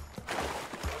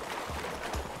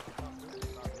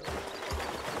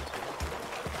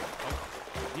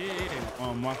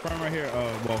 Yeah. My friend right here.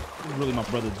 Well, this is really my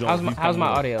brother Joe. How's my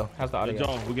audio? How's the audio?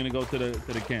 Joe, we're gonna go to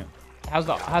the camp. How's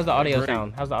the audio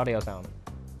sound? How's the audio sound?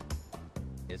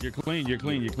 You're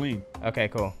clean. Okay,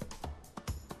 cool.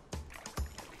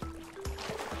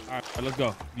 All right, let's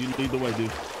go. You lead the way,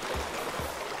 dude.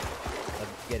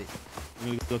 Let's get it. We're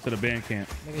gonna go to the band camp.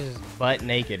 Niggas just butt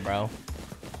naked, bro.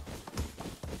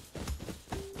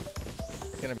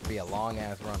 It's gonna be a long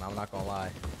ass run. I'm not gonna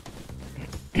lie.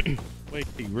 Wait,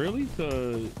 really?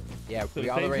 Yeah, we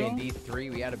all the way in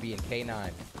D3. We gotta be in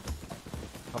K9.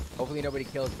 Hopefully nobody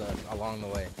kills us along the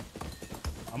way.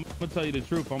 I'm gonna tell you the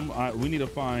truth. We need to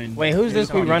find. Wait, who's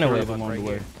this we running with? Along the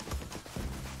way.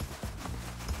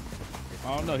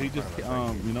 I don't know. He just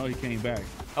he came back.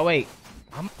 Oh wait,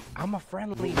 I'm a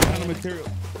friendly. What kind of material?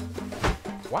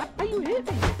 Why are you hit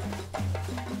me?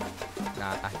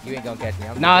 Nah, you ain't gonna catch me.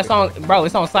 Nah, it's on, bro.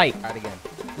 It's on site. Try it again.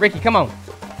 Ricky, come on.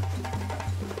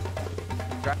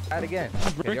 Try it again.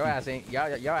 Cause your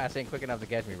ass ain't quick enough to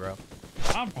catch me, bro.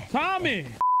 I'm Tommy.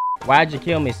 Why'd you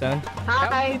kill me, son?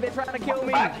 Hi, they're trying to kill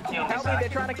me. Help me, they're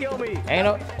trying to kill me. Ain't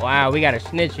no. Wow, we got a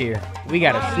snitch here. We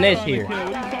got a snitch here.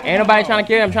 Ain't nobody trying to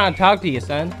kill you. I'm trying to talk to you,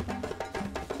 son.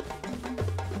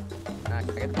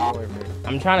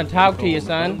 I'm trying to talk to you,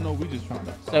 son. No, we just trying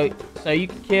to. So you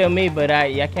can kill me, but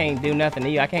I can't do nothing to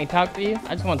you. I can't talk to you.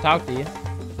 I just want to talk to you.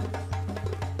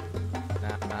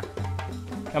 Nah.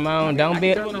 Come on, don't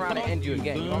be. Turn around and end you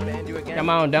again. You want me to end you again? Come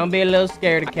on, don't be a little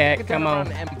scaredy cat. Come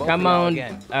on, come on.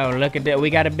 Oh, look at that. We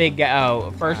got a big guy.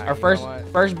 Oh, first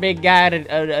big guy of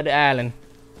the island.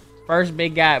 First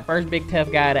big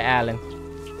tough guy of the island.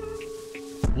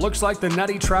 Looks like the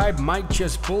Nutty Tribe might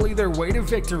just bully their way to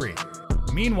victory.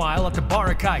 Meanwhile, at the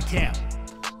Barakai camp.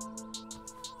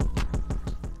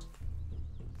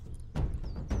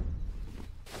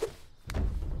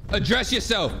 Address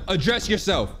yourself. Address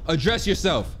yourself. Address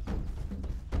yourself.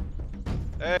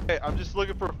 Hey, I'm just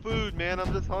looking for food, man.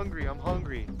 I'm just hungry. I'm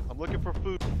hungry. I'm looking for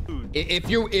food. If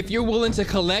you're willing to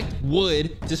collect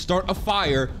wood to start a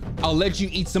fire, I'll let you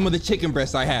eat some of the chicken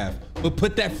breasts I have. But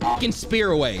put that fucking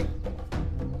spear away.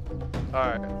 All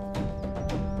right.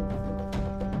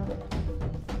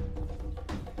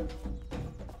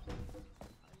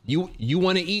 You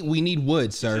want to eat? We need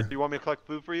wood, sir. Do you want me to collect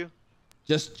food for you?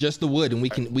 Just the wood, and we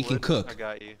can cook. I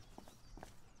got you.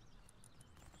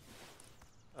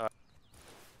 All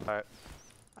right.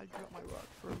 I dropped my rock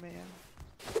for a man.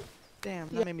 Damn,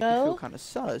 that made me feel kind of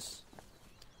sus.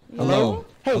 Hello.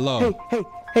 Hey, Hello.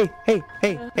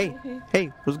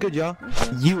 Hey, what's good, y'all?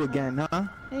 You again, huh?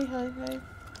 Hey.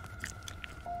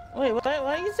 Wait, why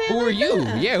are you saying? Who are you?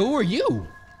 Yeah, who are you?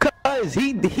 Cause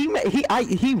he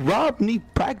robbed me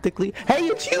practically. Hey,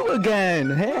 it's you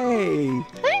again. Hey.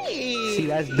 See,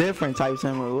 that's different type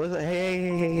similar.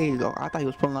 Hey. Oh, I thought he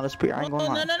was pulling out a spear. I ain't gonna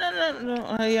lie.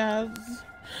 No. Yeah.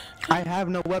 I have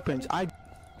no weapons. I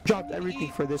dropped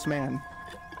everything for this man.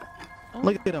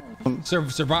 Look at him.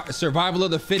 Survival of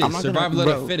the fittest. Survival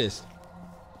of the fittest.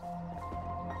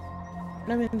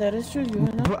 I mean, that is true.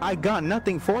 But I got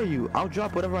nothing for you. I'll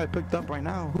drop whatever I picked up right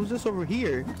now. Who's this over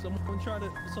here?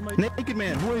 Naked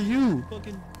man, who are you?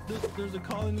 There's a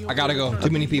colony. I gotta go. Too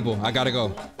many people. I gotta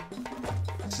go.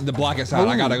 This is the block outside.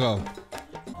 I gotta go.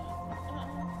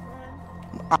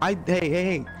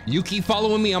 Hey. You keep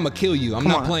following me, I'ma kill you. I'm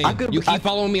not playing. You keep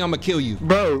following me, I'ma kill you.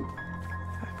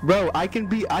 Bro, I can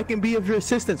be of your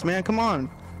assistance, man. Come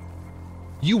on.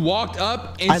 You walked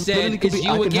up and said it's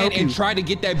you again and tried to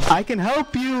get that. I can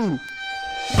help you.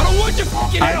 I don't want your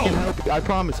fucking help. I can help you. I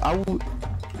promise. I will.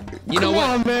 You know what?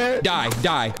 On, man. Die.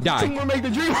 Someone make the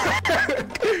dream.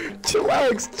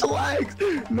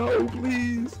 Chillax. No,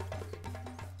 please.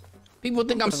 People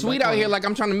think I'm sweet out here, like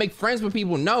I'm trying to make friends with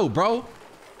people. No, bro.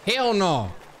 Hell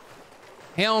no.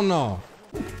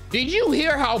 Did you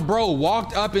hear how bro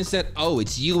walked up and said, "Oh,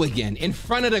 it's you again," in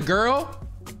front of the girl?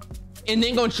 And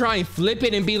then gonna try and flip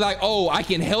it and be like, "Oh, I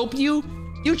can help you"?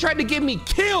 You tried to get me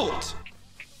killed.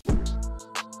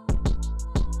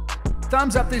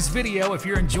 Thumbs up this video if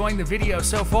you're enjoying the video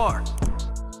so far.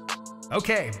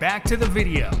 Okay, back to the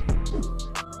video.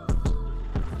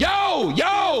 Yo,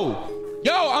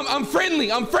 I'm friendly,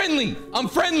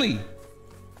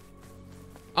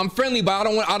 but I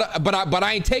don't want. But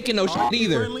I ain't taking no shit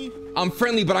either. I'm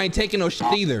friendly, but I ain't taking no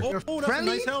shit either. Oh, that's a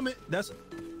nice helmet.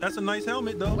 That's a nice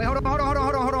helmet, though. Wait, hold on,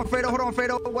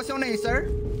 Fredo. What's your name, sir?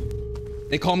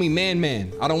 They call me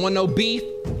Man. I don't want no beef,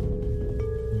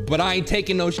 but I ain't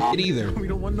taking no shit either. We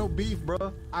don't want no beef,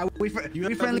 bro. We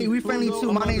friendly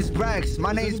too. My name's Brax.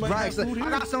 I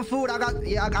got some food. I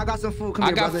got some food. Come I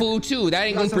here, got brother. food too. That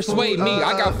ain't gonna persuade me.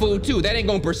 I got food too. That ain't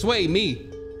gonna persuade me.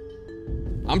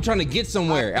 I'm trying to get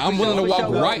somewhere. I'm willing to walk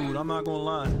right. I'm not gonna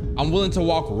lie. I'm willing to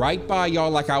walk right by y'all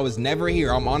like I was never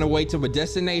here. I'm on the way to a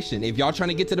destination. If y'all trying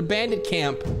to get to the bandit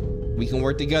camp, we can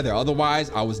work together. Otherwise,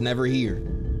 I was never here.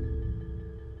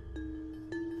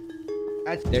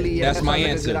 Actually, yeah, that's my like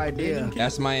answer.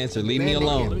 That's my answer. Leave me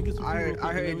alone. I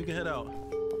heard. We can head out.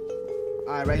 All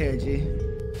right, right here, G.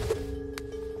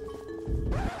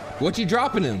 What you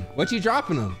dropping him?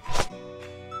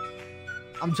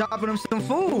 I'm dropping him some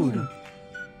food.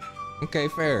 Okay,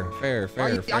 fair. I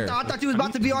thought you was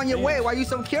about to be on your way. Why are you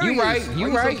so curious?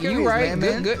 You right.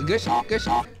 Good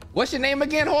shit. What's your name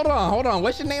again? Hold on.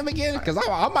 What's your name again? Cause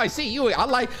I might see you. I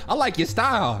like your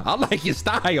style.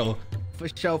 For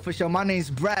sure. My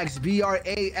name's Brax.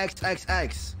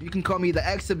 BRAXXX. You can call me the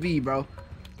X of B, bro.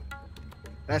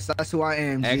 That's who I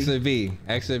am. G.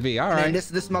 X of V. All right. Man,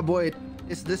 this my boy.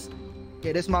 This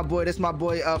my boy.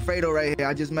 Fredo right here.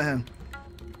 I just met him.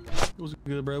 What's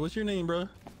good, bro? What's your name, bro?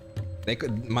 They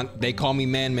call me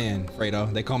Man,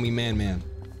 Fredo. They call me Man.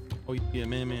 Oh yeah,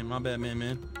 Man. My bad,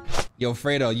 Man. Yo,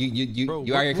 Fredo,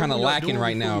 you out here kind of lacking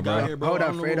right now, bro. Hold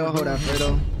up,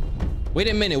 Fredo. Wait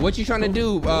a minute. What you trying to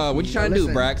do? What you trying to do,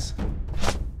 Brax?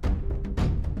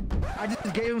 I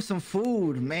just gave him some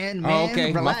food, man. Oh,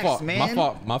 okay. Relax, my fault. man.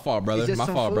 My fault, brother. It's just My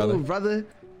some fault, food, brother.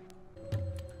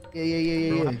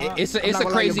 Yeah. It's a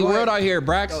crazy world out here,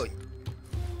 Brax.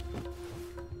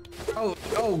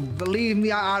 Oh, believe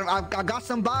me, I got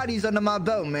some bodies under my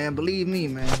belt, man. Believe me,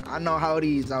 man. I know how it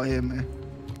is out here, man.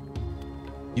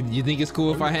 You think it's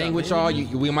cool if I hang with y'all?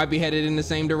 We might be headed in the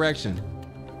same direction.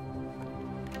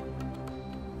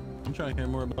 I'm trying to hear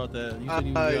more about that. You said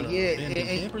you got a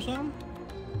camp or something?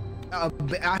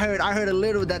 I heard a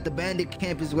little that the bandit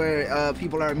camp is where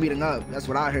people are meeting up. That's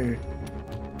what I heard.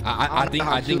 I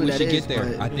think we should get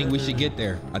there. I think we should get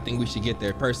there. I think we should get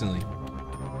there personally.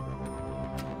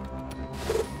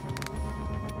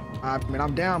 I mean,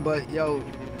 I'm down, but yo,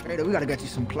 Fredo, we gotta get you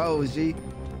some clothes, G.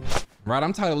 Right,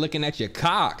 I'm tired of looking at your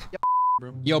cock.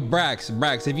 Yo,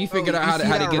 Brax, have you figured out how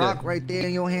to get rock right there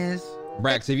in your hands?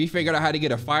 Brax, have you figured out how to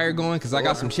get a fire going? Cause I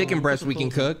got some chicken breasts we can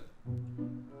cook.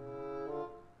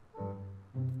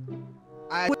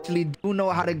 I actually do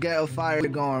know how to get a fire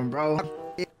going, bro.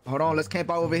 Hold on, let's camp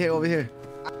out over here.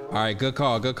 All right, good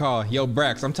call. Yo,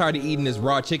 Brax, I'm tired of eating this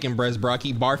raw chicken breast, bro. I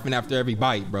keep barfing after every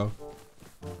bite, bro.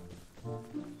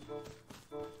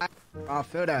 I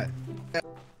feel that.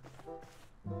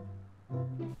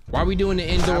 Why are we doing the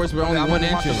indoors with only one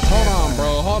entrance?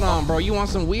 Hold on, bro. You want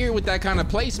some weird with that kind of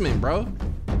placement, bro?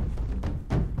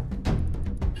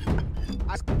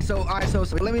 So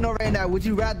let me know right now. Would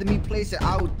you rather me place it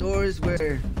outdoors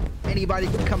where anybody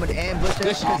can come and ambush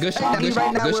us? Good shit.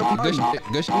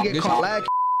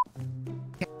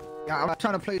 I'm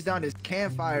trying to place down this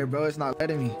campfire, bro. It's not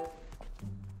letting me.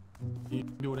 You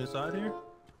do it inside here?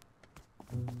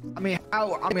 I mean,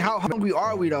 how hungry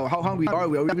are we though? How hungry are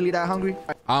we? Are we really that hungry?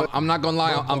 I'm not gonna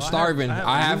lie. I'm starving.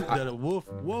 I have a wolf.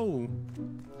 Whoa.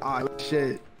 Oh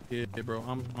shit. Yeah, bro.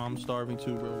 I'm starving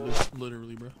too, bro.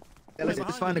 Literally, bro. Yeah,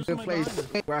 let's find a good place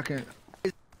where I can.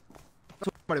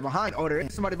 Somebody behind. Oh, there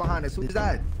is somebody behind us. Who is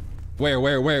that? Where?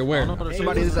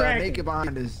 Somebody is naked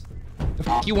behind us. The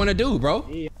fuck you wanna do, bro?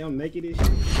 Yeah, I'm naked as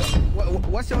shit.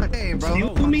 What's your name, bro?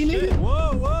 You me, nigga?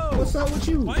 Whoa. What's up with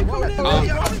you? You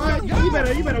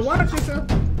better watch yourself.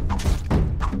 Yo,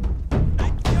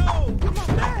 come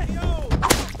on back, yo.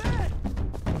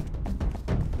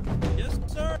 Yes,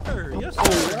 sir. Yes,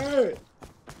 sir.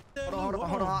 Hold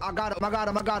on. I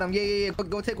got him. Yeah.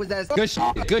 Go take what's that. Good shit.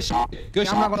 I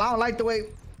don't like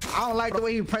the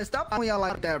way he pressed up. I don't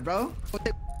like that, bro.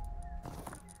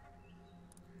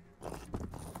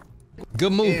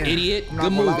 Good move, idiot.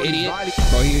 Good move, idiot.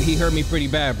 Bro, he hurt me pretty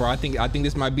bad, bro. I think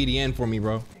this might be the end for me,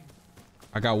 bro.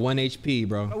 I got 1 HP,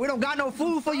 bro. We don't got no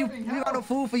food for you. We got no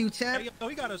food for you, champ. Hey, yo,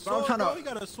 he got a sword, bro. He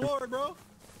got a sword, bro.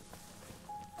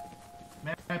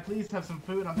 Man, please have some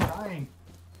food. I'm dying.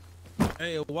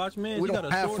 Hey, watch, man. We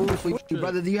don't have food for you,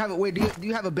 brother. Do you have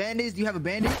a bandage? No,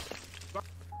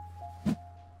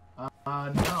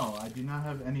 I do not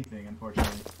have anything,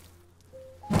 unfortunately.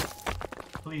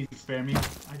 Please spare me.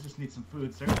 I just need some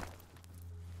food, sir.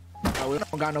 We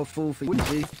don't got no food for you,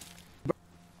 G.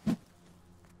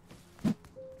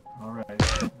 All right.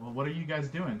 Well, what are you guys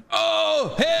doing?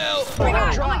 Oh, hell! Oh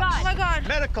my god!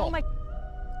 Medical! Oh my...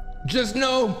 Just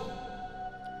know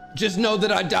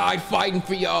that I died fighting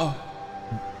for y'all.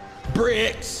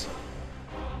 Bricks!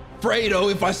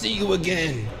 Fredo, if I see you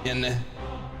again, and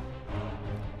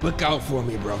look out for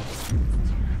me, bro.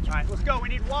 All right, let's go. We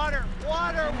need water.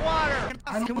 Water.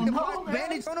 Can we put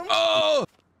bandage on him? Oh!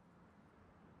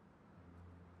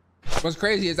 What's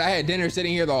crazy is I had dinner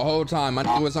sitting here the whole time.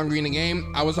 I was hungry in the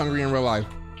game. I was hungry in real life.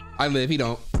 I live, he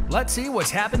don't. Let's see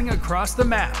what's happening across the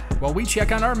map while we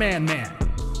check on our man.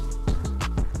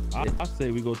 I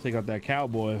say we go take out that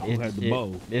cowboy who had the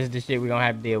bow. This is the shit we gonna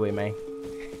have to deal with, man.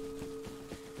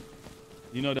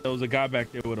 You know there was a guy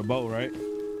back there with a bow, right?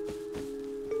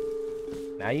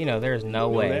 Now you know there's no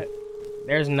way.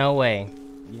 There's no way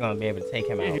you're gonna be able to take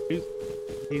him out.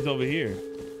 He's over here.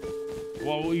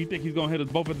 Well, you think he's gonna hit us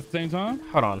both at the same time?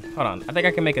 Hold on. I think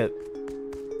I can make a.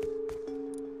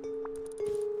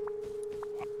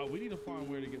 We need to find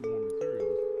where to get more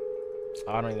materials.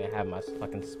 Oh, I don't even have my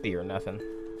fucking spear or nothing.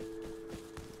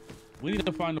 We need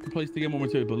to find a place to get more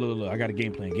material. But look, I got a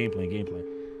game plan.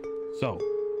 So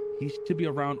he should be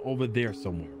around over there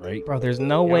somewhere, right? Bro, there's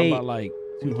no way. About like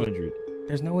 200.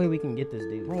 There's no way we can get this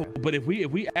dude, bro. But if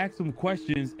we ask him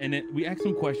questions and then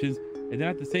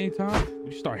at the same time we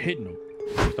just start hitting him.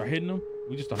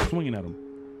 We just start swinging at him.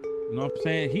 You know what I'm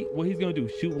saying? What he's gonna do?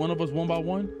 Shoot one of us one by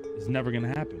one? It's never gonna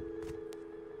happen.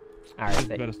 All right,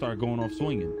 better start going off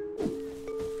swinging.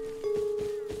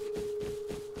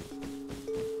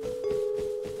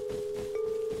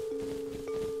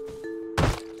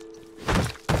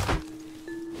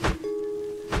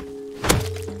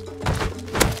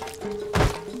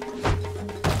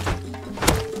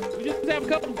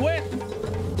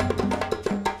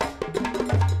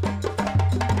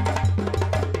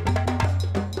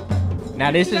 Now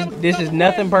this is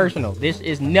nothing personal. This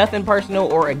is nothing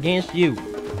personal or against you.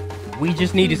 We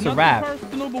just need to survive.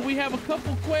 Personal, but we have a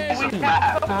couple questions.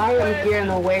 I am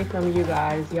getting away from you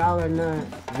guys. Y'all are nuts.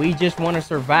 We just want to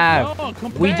survive.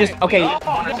 We just okay.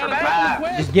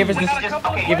 Just give us the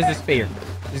spear.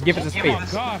 Just give us a spear. Oh my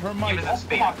God, her mic. Oh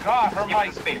my God, her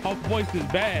mic. Her voice is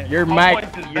bad. Your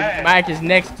mic is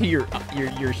next to your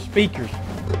speakers.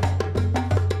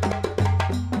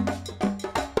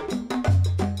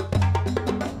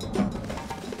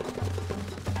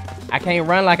 I can't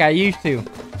run like I used to.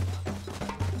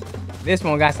 This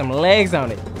one got some legs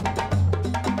on it.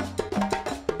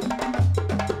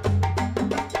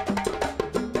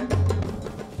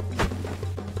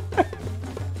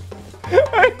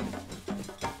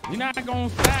 You're not gonna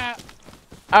stop.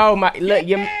 Oh my! Look,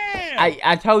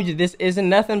 I told you this isn't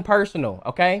nothing personal,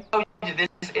 okay?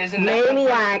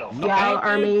 Maniacs. Y'all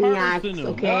are maniacs,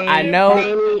 okay? I know.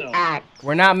 Maniacs.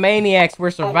 We're not maniacs.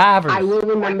 We're survivors. I will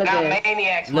remember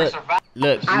this. Look.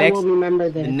 I will remember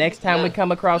this. The next time we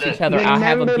come across each other, I'll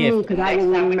have a gift. Remember me, because I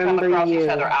will remember you.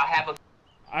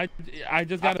 I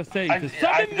just gotta say, to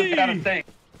summon thee.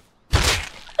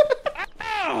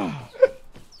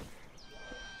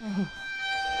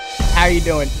 How are you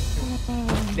doing?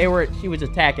 She was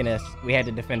attacking us. We had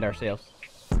to defend ourselves.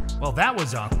 Well, that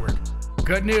was awkward.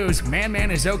 Good news,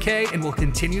 Man is okay and will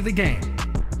continue the game.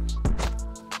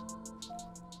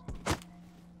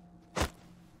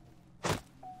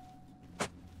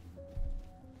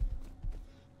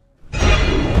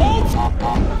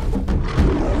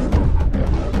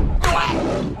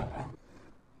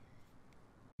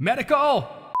 Medical!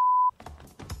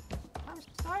 I'm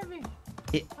starving.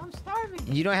 I'm starving.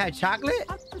 You don't have chocolate?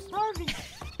 I'm starving.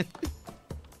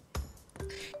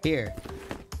 Here.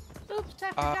 Oops, I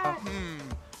forgot.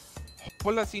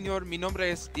 Hola, señor. Mi nombre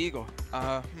es Diego.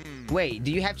 Wait,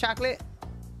 do you have chocolate?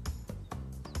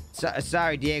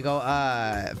 Sorry, Diego.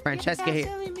 Francesca That's here.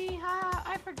 silly me, huh?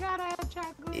 I forgot I had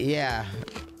chocolate. Yeah.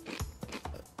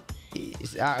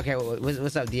 Okay,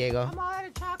 what's up, Diego? I'm all out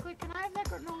of chocolate. Can I have that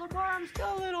granola bar? I'm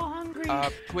still a little hungry.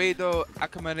 Puedo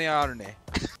acompañarme.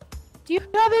 Do you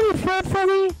have any food for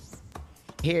me?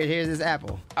 Here's this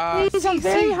apple. Please, I'm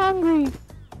very hungry.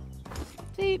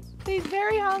 Please,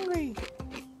 very hungry.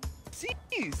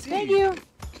 Thank you.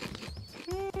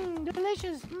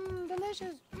 Delicious.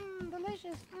 Delicious.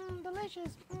 Delicious.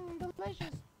 Delicious.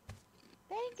 Delicious.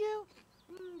 Thank you.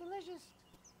 Delicious.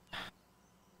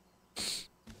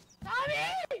 Tommy!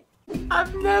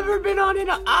 I've never been on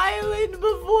an island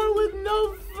before with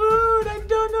no food. I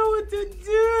don't know what to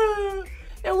do.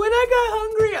 And when I got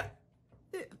hungry,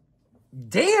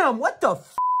 Damn, what the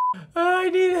f? I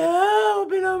need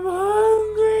help and I'm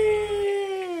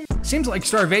hungry. Seems like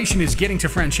starvation is getting to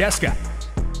Francesca.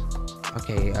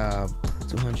 Okay,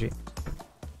 200.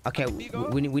 Okay, we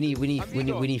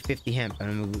need 50 hemp,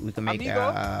 and we can make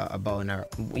a bow and arrow.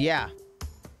 Yeah.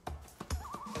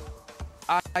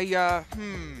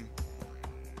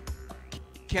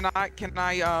 Can I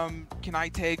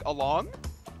tag along?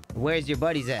 Where's your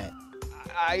buddies at?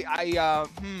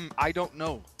 I don't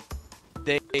know.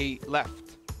 They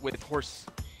left with horse.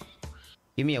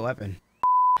 Give me a weapon.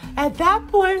 At that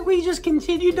point, we just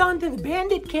continued on to the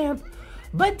bandit camp,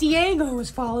 but Diego was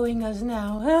following us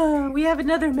now. We have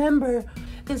another member,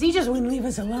 because he just wouldn't leave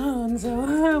us alone,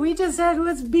 so we just said,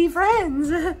 let's be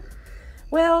friends.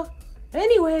 Well,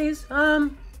 anyways,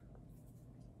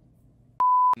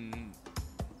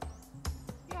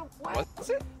 What's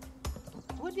it?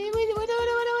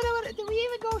 Did we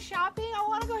even go shopping? I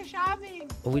want to go shopping.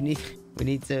 We need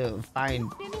to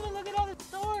find. We didn't even look at all the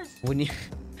stores. We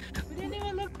didn't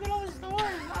even look at all the stores.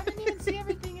 I didn't even see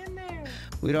everything in there.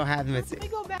 We don't have materials. Can we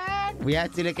go back? We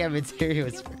have to look at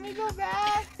materials. Can we go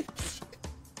back?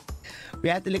 We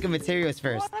have to look at materials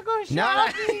first. I want to go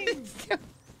shopping. No.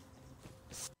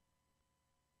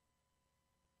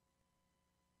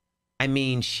 I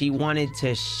mean, she wanted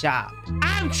to shop.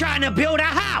 I'm trying to build a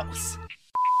house.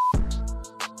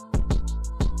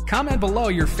 Comment below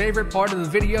your favorite part of the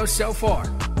video so far.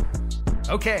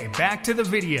 Okay, back to the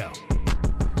video.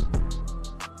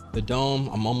 The dome,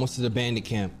 I'm almost to the bandit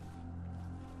camp.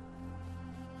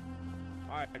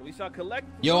 Alright, we shall collect.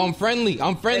 Yo, I'm friendly.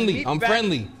 I'm friendly. I'm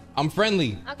friendly. I'm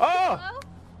friendly. Okay, oh!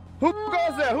 Who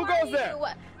goes there? Who goes there?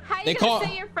 How you gonna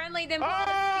say you're friendly then?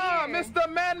 Ah, Mr.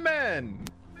 Man.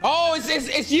 Oh,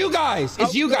 it's you guys.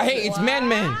 It's you guys. Hey, it's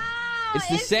Man. It's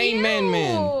the same Man.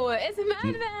 It's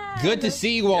Man. Good to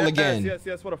see you all again.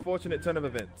 Yes. What a fortunate turn of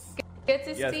events. Good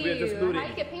to see you. How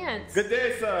you get pants? Good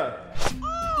day, sir.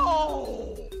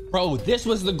 Bro, this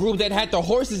was the group that had the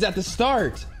horses at the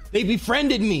start. They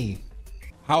befriended me.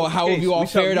 How have you all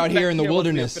fared out here in the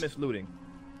wilderness? Finished looting.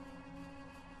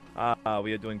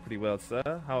 We are doing pretty well,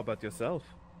 sir. How about yourself?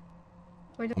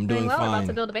 We're I'm doing well. We're about fine.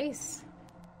 to build a base.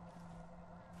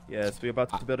 Yes, we're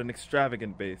about to build an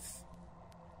extravagant base.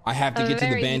 I have to get to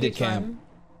the bandit camp.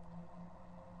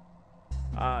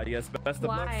 Yes, best of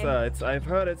luck, Why? sir. I've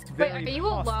heard it's very are you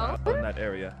hostile alone? in that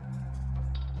area.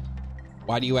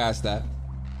 Why do you ask that?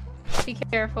 Be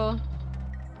careful.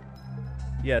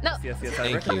 Yes, No. yes. I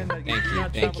Thank recommend you, that thank you,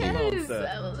 not thank travel you. alone,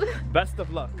 sir. Best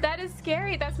of luck. That is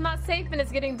scary. That's not safe, and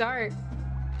it's getting dark.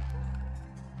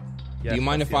 Do you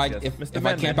mind if I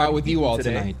camp out with you all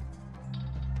tonight?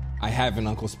 I haven't,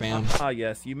 Uncle Spam.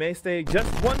 Yes, you may stay just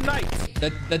one night.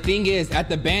 The thing is, at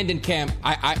the bandit camp,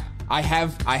 I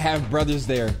have brothers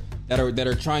there that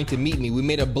are trying to meet me. We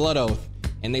made a blood oath,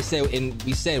 and we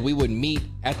said we would meet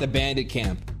at the bandit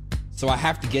camp. So I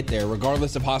have to get there,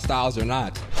 regardless of hostiles or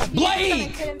not.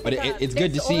 Blake! But it's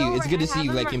good to see you. It's good to see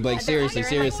you, Blake and Blake. Seriously.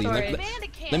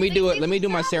 Let me do it. Let me do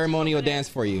my ceremonial dance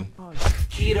for you.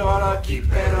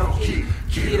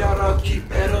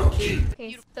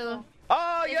 Okay, so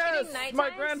Oh yes, my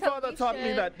grandfather taught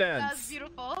me that dance. That's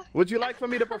beautiful. Would you like for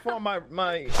me to perform my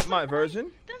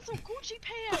version? That's some Gucci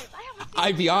pants. I haven't seen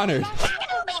I'd be honored.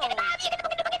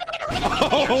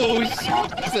 Oh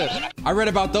shit! I read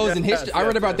about those in history. I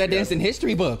read about that dance in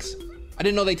history books. I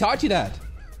didn't know they taught you that.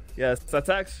 Yes, that's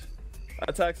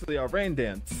actually our rain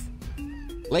dance.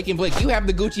 Blake and Blake, you have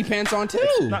the Gucci pants on too.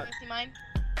 See mine?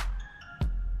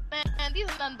 Man, these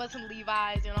are nothing but some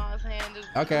Levi's, you know what I'm saying? Just,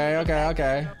 Okay.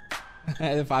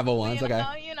 The 501s, okay.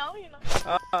 You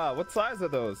know. What size are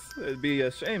those? It'd be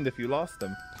ashamed if you lost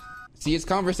them. See, it's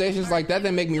conversations like that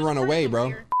that make me run away,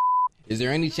 bro. Is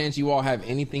there any chance you all have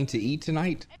anything to eat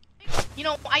tonight? You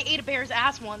know, I ate a bear's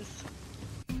ass once.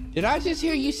 Did I just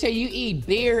hear you say you eat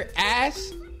bear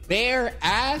ass? Bear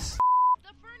ass?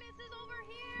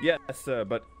 Yes, sir,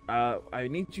 but I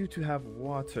need you to have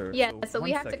water. yeah, so one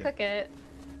we have second. to cook it.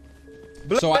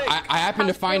 So I happen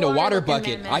to find a water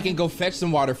bucket. man. I can go fetch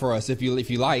some water for us if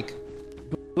you like.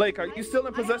 Blake, are you still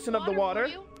in possession of the water?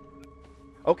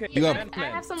 Okay, You have- I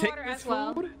have some take water this as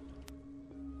well. food.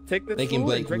 Take this Blake and food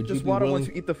Blake, and drink would you this be water willing- once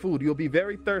you eat the food. You'll be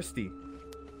very thirsty.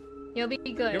 You'll be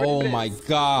good. Oh my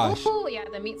gosh. Oh yeah,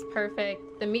 the meat's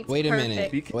perfect. The meat's Wait a perfect.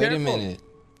 minute. Be Wait a careful. minute.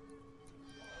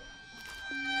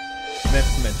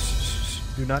 Man, shh.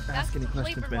 Do not ask any the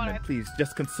questions, flavored man. water. Please,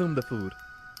 just consume the food.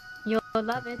 You'll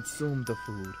love it. Consume the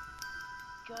food.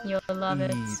 You'll love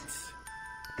it. You'll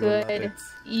love Good. it.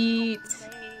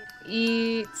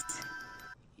 Eat.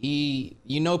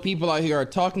 You know, people out here are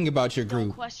talking about your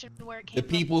group. Question where it came The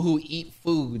people who eat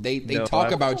food, they No,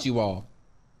 talk about you all.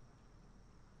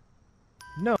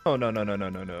 No.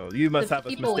 You must The have us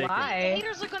people mistaken. lie.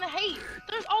 Haters are gonna hate.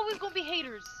 There's always gonna be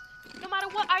haters. No matter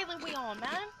what island we on, man.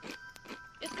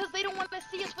 It's because they don't want to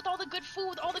see us with all the good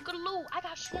food, all the good loot. I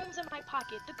got shrooms in my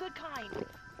pocket, the good kind.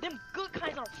 Them good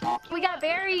kinds are fuck you We got up.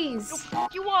 berries. They'll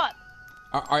fuck you up.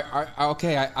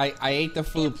 Okay, I ate the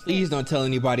food. Please don't tell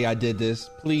anybody I did this.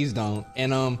 Please don't.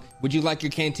 And would you like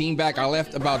your canteen back? I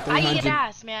left about I eat 300.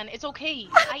 ass, man. It's okay.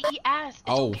 I eat ass. It's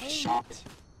Oh okay. shit.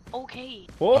 Okay.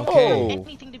 Whoa. Okay.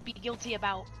 Anything to be guilty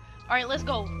about. All right, let's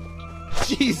go.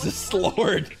 Jesus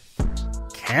Lord.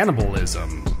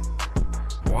 Cannibalism.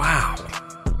 Wow.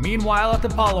 Meanwhile, at the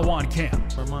Palawan camp.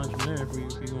 Our minds from there if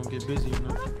we gonna get busy, you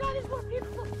know.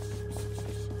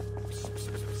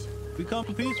 We come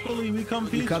peacefully. We come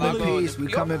We come in peace. We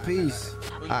come in peace.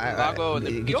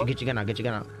 Get your gun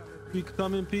out. We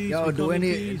come in peace. Yo, we do come in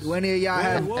any peace. of y'all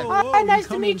have? Hi, nice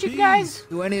to meet you guys.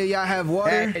 Do any of y'all have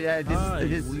water?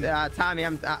 Tommy,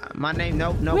 my name.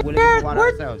 Nope. We're We're- looking for water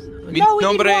we're- ourselves. No, we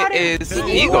need water. is We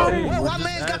need Eagle. water. Why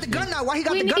man's got the gun out? Why he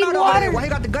got We the need gun out over water. there? Why he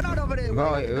got the gun out over there?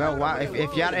 Bro, wow,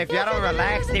 if y'all don't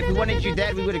relax, if we wanted you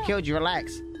dead, we would have killed you.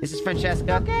 Relax. This is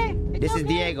Francesca. Okay. This is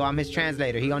Diego. I'm his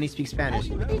translator. He only speaks Spanish.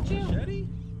 Her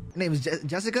name is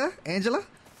Jessica? Angela?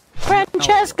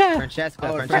 Francesca. Francesca.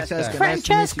 Oh, Francesca. Nice to meet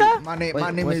Francesca? you.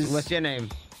 My name is. What's your name?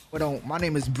 My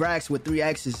name is Brax with 3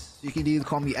 X's. You can either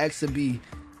call me X or B.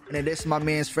 And then this is my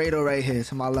man's Fredo right here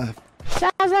to my left.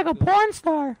 Sounds like a porn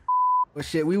star. But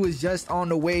shit, we was just on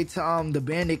the way to the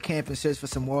bandit camp and search for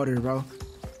some water, bro.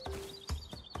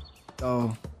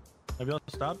 So Have y'all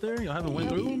stopped there? Y'all haven't went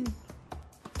through?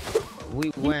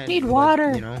 We went. need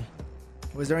water. You know.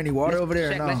 was there any water over there?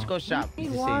 Check, Or no? let's go shop. We need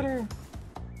to see. water.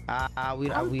 We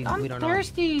don't know.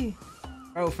 Thirsty.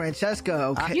 Bro, Francesca,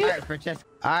 okay. All right, Francesca.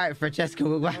 All right, Francesca.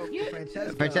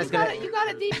 Francesca. You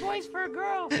got a deep voice for a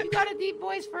girl.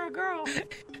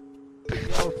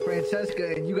 Yo,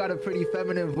 Francesca, and you got a pretty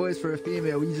feminine voice for a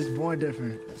female. We just born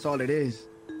different. That's all it is.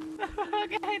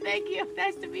 Okay, thank you.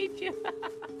 Nice to meet you.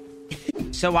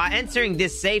 So while entering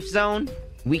this safe zone,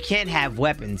 we can't have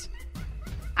weapons.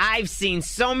 I've seen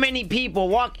so many people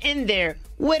walk in there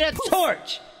with a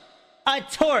torch. A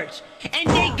torch. And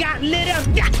they got lit up.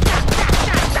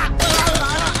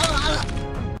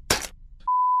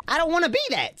 I don't want to be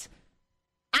that.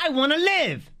 I want to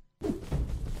live.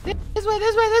 This way,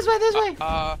 this way, this way, this way.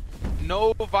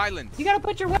 No violence. You gotta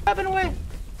put your weapon away.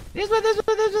 This way, this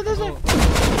way, this way, this way.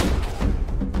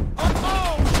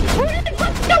 Who didn't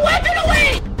put the weapon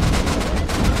away?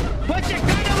 Put your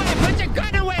gun away! Put your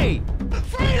gun away!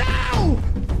 Fredo!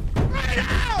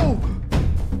 Fredo!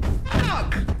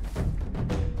 Fuck!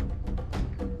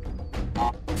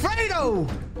 Fredo!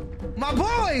 My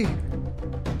boy!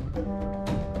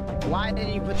 Why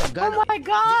didn't you put the gun? Oh my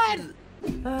god!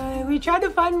 We tried to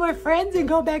find more friends and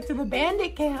go back to the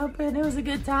bandit camp, and it was a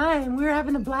good time. We were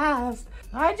having a blast.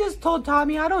 I just told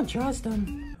Tommy I don't trust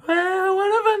him.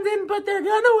 One of them didn't put their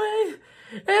gun away,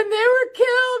 and they were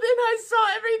killed, and I saw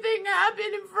everything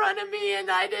happen in front of me, and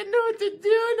I didn't know what to do,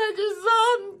 and I just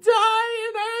saw them die,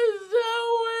 and I was so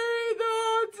worried the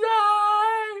whole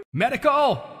time. Medical!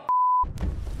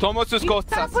 Toma sus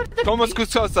cosas. Toma sus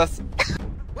cosas.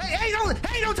 Wait, hey,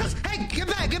 don't touch. Hey, get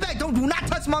back. Do not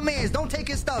touch my mans. Don't take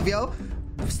his stuff, yo.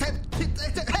 Step,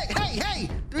 hey,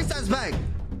 3 steps back.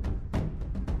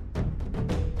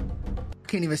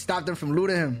 Can't even stop them from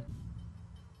looting him.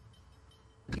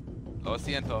 Lo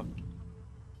siento.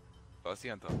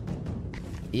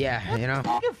 Yeah, you know.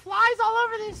 Fucking flies all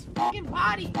over this fucking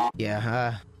body.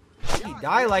 Yeah, He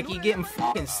died like he getting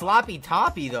fucking sloppy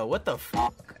toppy though. What the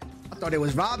fuck? I thought they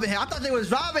was robbing him.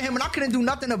 And I couldn't do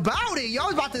nothing about it. Yo, I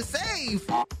was about to save.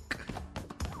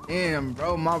 Damn,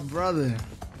 bro, my brother.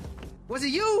 Was it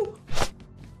you?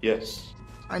 Yes.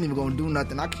 I ain't even gonna do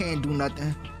nothing. I can't do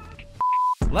nothing.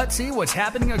 Let's see what's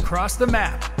happening across the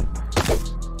map.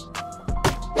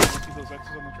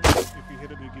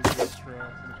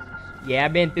 Yeah,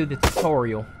 I've been through the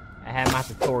tutorial. I had my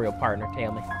tutorial partner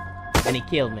tell me. Then he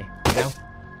killed me, you know?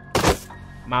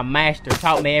 My master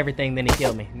taught me everything, then he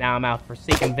killed me. Now I'm out for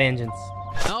seeking vengeance.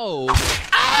 No.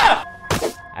 Ah!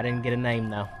 I didn't get a name,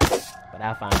 though. But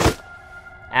I'll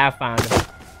find him.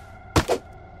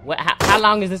 What? How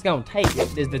long is this gonna take?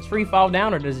 Does the tree fall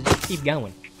down, or does it just keep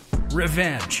going?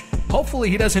 Revenge. Hopefully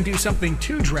he doesn't do something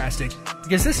too drastic,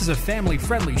 because this is a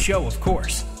family-friendly show, of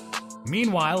course.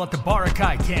 Meanwhile, at the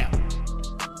Barakai camp.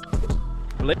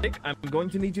 Blake, I'm going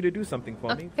to need you to do something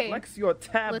for me. Flex your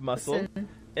tab muscle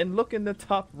and look in the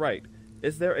top right.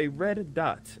 Is there a red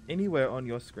dot anywhere on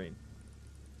your screen?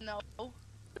 No.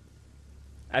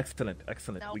 Excellent.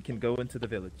 No. We can go into the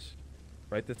village.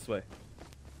 Right this way.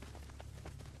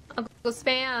 Uncle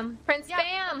Spam. Prince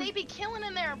Spam. They be killing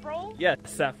in there, bro. Yes,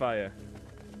 Sapphire.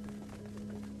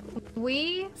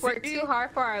 We work too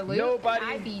hard for our loot. Nobody.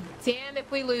 I'd be damned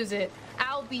if we lose it.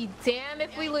 I'll be damned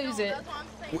if we lose it.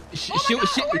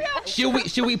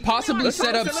 Should we possibly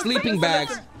set up sleeping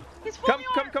bags? Come.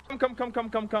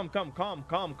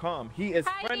 He is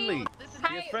friendly.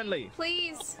 He is friendly.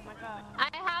 Please. I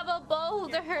have a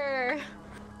boulder.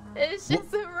 It's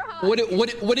just a rock. Would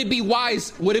it be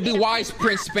wise? Would it be wise,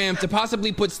 Prince Spam, to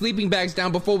possibly put sleeping bags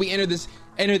down before we enter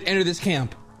this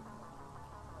camp?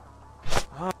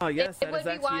 Ah, yes, it would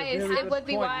be wise. It would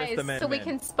be wise, so we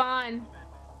can spawn.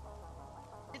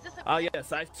 Ah,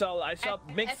 yes, I shall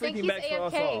make sleeping bags for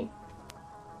us all.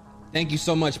 Thank you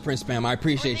so much, Prince Spam. I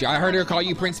appreciate you. I heard her call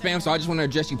you Prince Spam, so I just want to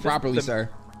address you properly, sir.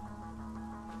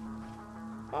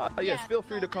 Yes, feel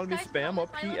free to call me Spam or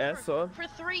PS or... For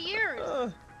 3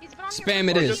 years. He's been on Spam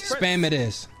it is. Spam it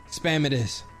is. Spam it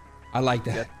is. I like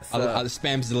that. Yes,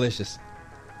 Spam's delicious.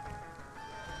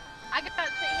 I got to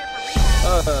sit here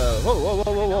for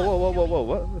Whoa,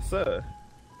 what, sir?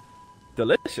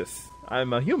 Delicious.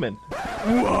 I'm a human.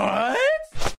 What?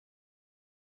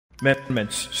 Man,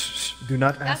 shh. Do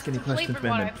not ask any questions,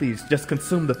 man. Please, just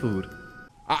consume the food.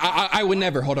 I would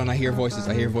never. Hold on, I hear voices.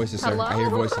 Sir. Hello? I hear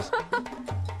voices.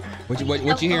 What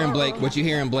you hearing, Blake? What you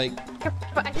hearing, Blake?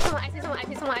 I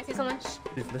see someone. Shh.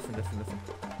 Please, listen.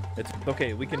 It's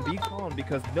okay. We can be calm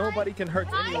because nobody can hurt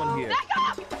anyone here. Back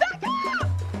up!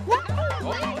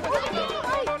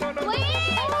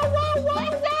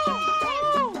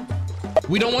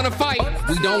 We don't want to fight.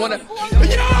 We don't want to.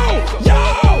 Yo!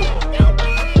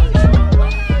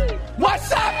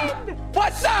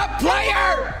 What's up,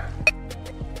 player?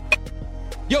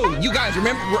 Yo, you guys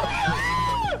remember?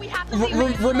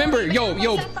 Remember,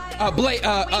 Blake,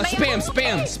 spam.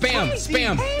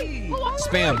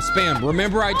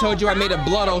 Remember I told you I made a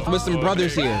blood oath with some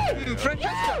brothers here.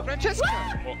 Francesca.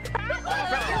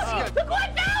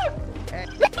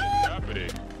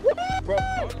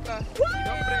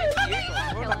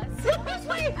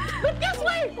 Look this way!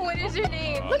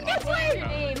 Look this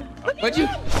way! What'd you?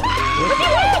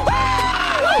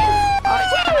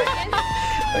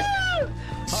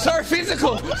 Sir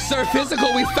Physical! Sir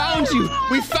Physical, we found you!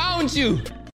 We found you!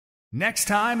 Next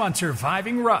time on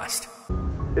Surviving Rust.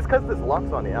 It's because this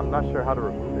lock's on it. I'm not sure how to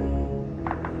remove it.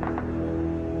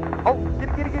 Oh,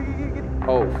 get it.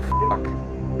 Oh, fuck.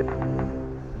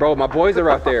 Bro, my boys are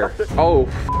out there. Oh,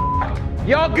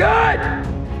 y'all good?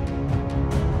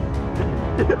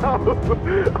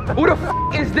 Who the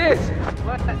f is this?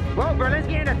 Whoa, bro, let's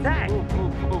get an attack.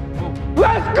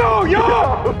 Let's go,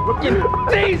 y'all!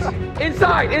 Please!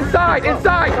 Inside!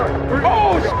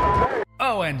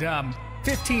 Oh, and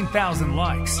 15,000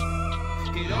 likes.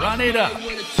 Run it up.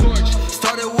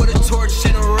 Started with a torch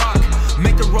and a rock.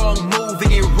 Make the wrong move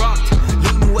and get rocked.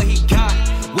 Looting what he got.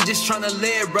 We just tryna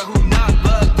live, bro. Who not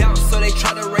bugged out? So they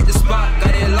try to raid the spot.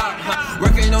 Got it locked, huh?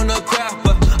 Working on the craft,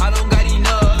 but I don't got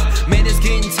enough. Man, it's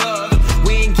getting tough.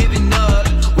 We ain't giving up.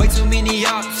 Way too many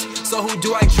ops. So who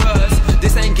do I trust?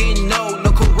 This ain't getting no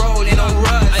corrode, ain't no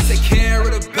rust. I take care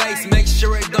of the base, make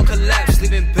sure it don't collapse.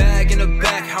 Sleeping bag in the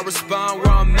back, I respond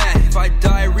where I'm at. If I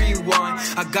die, rewind.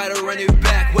 I gotta run it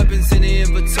back. Weapons in the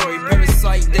inventory,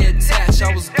 parasite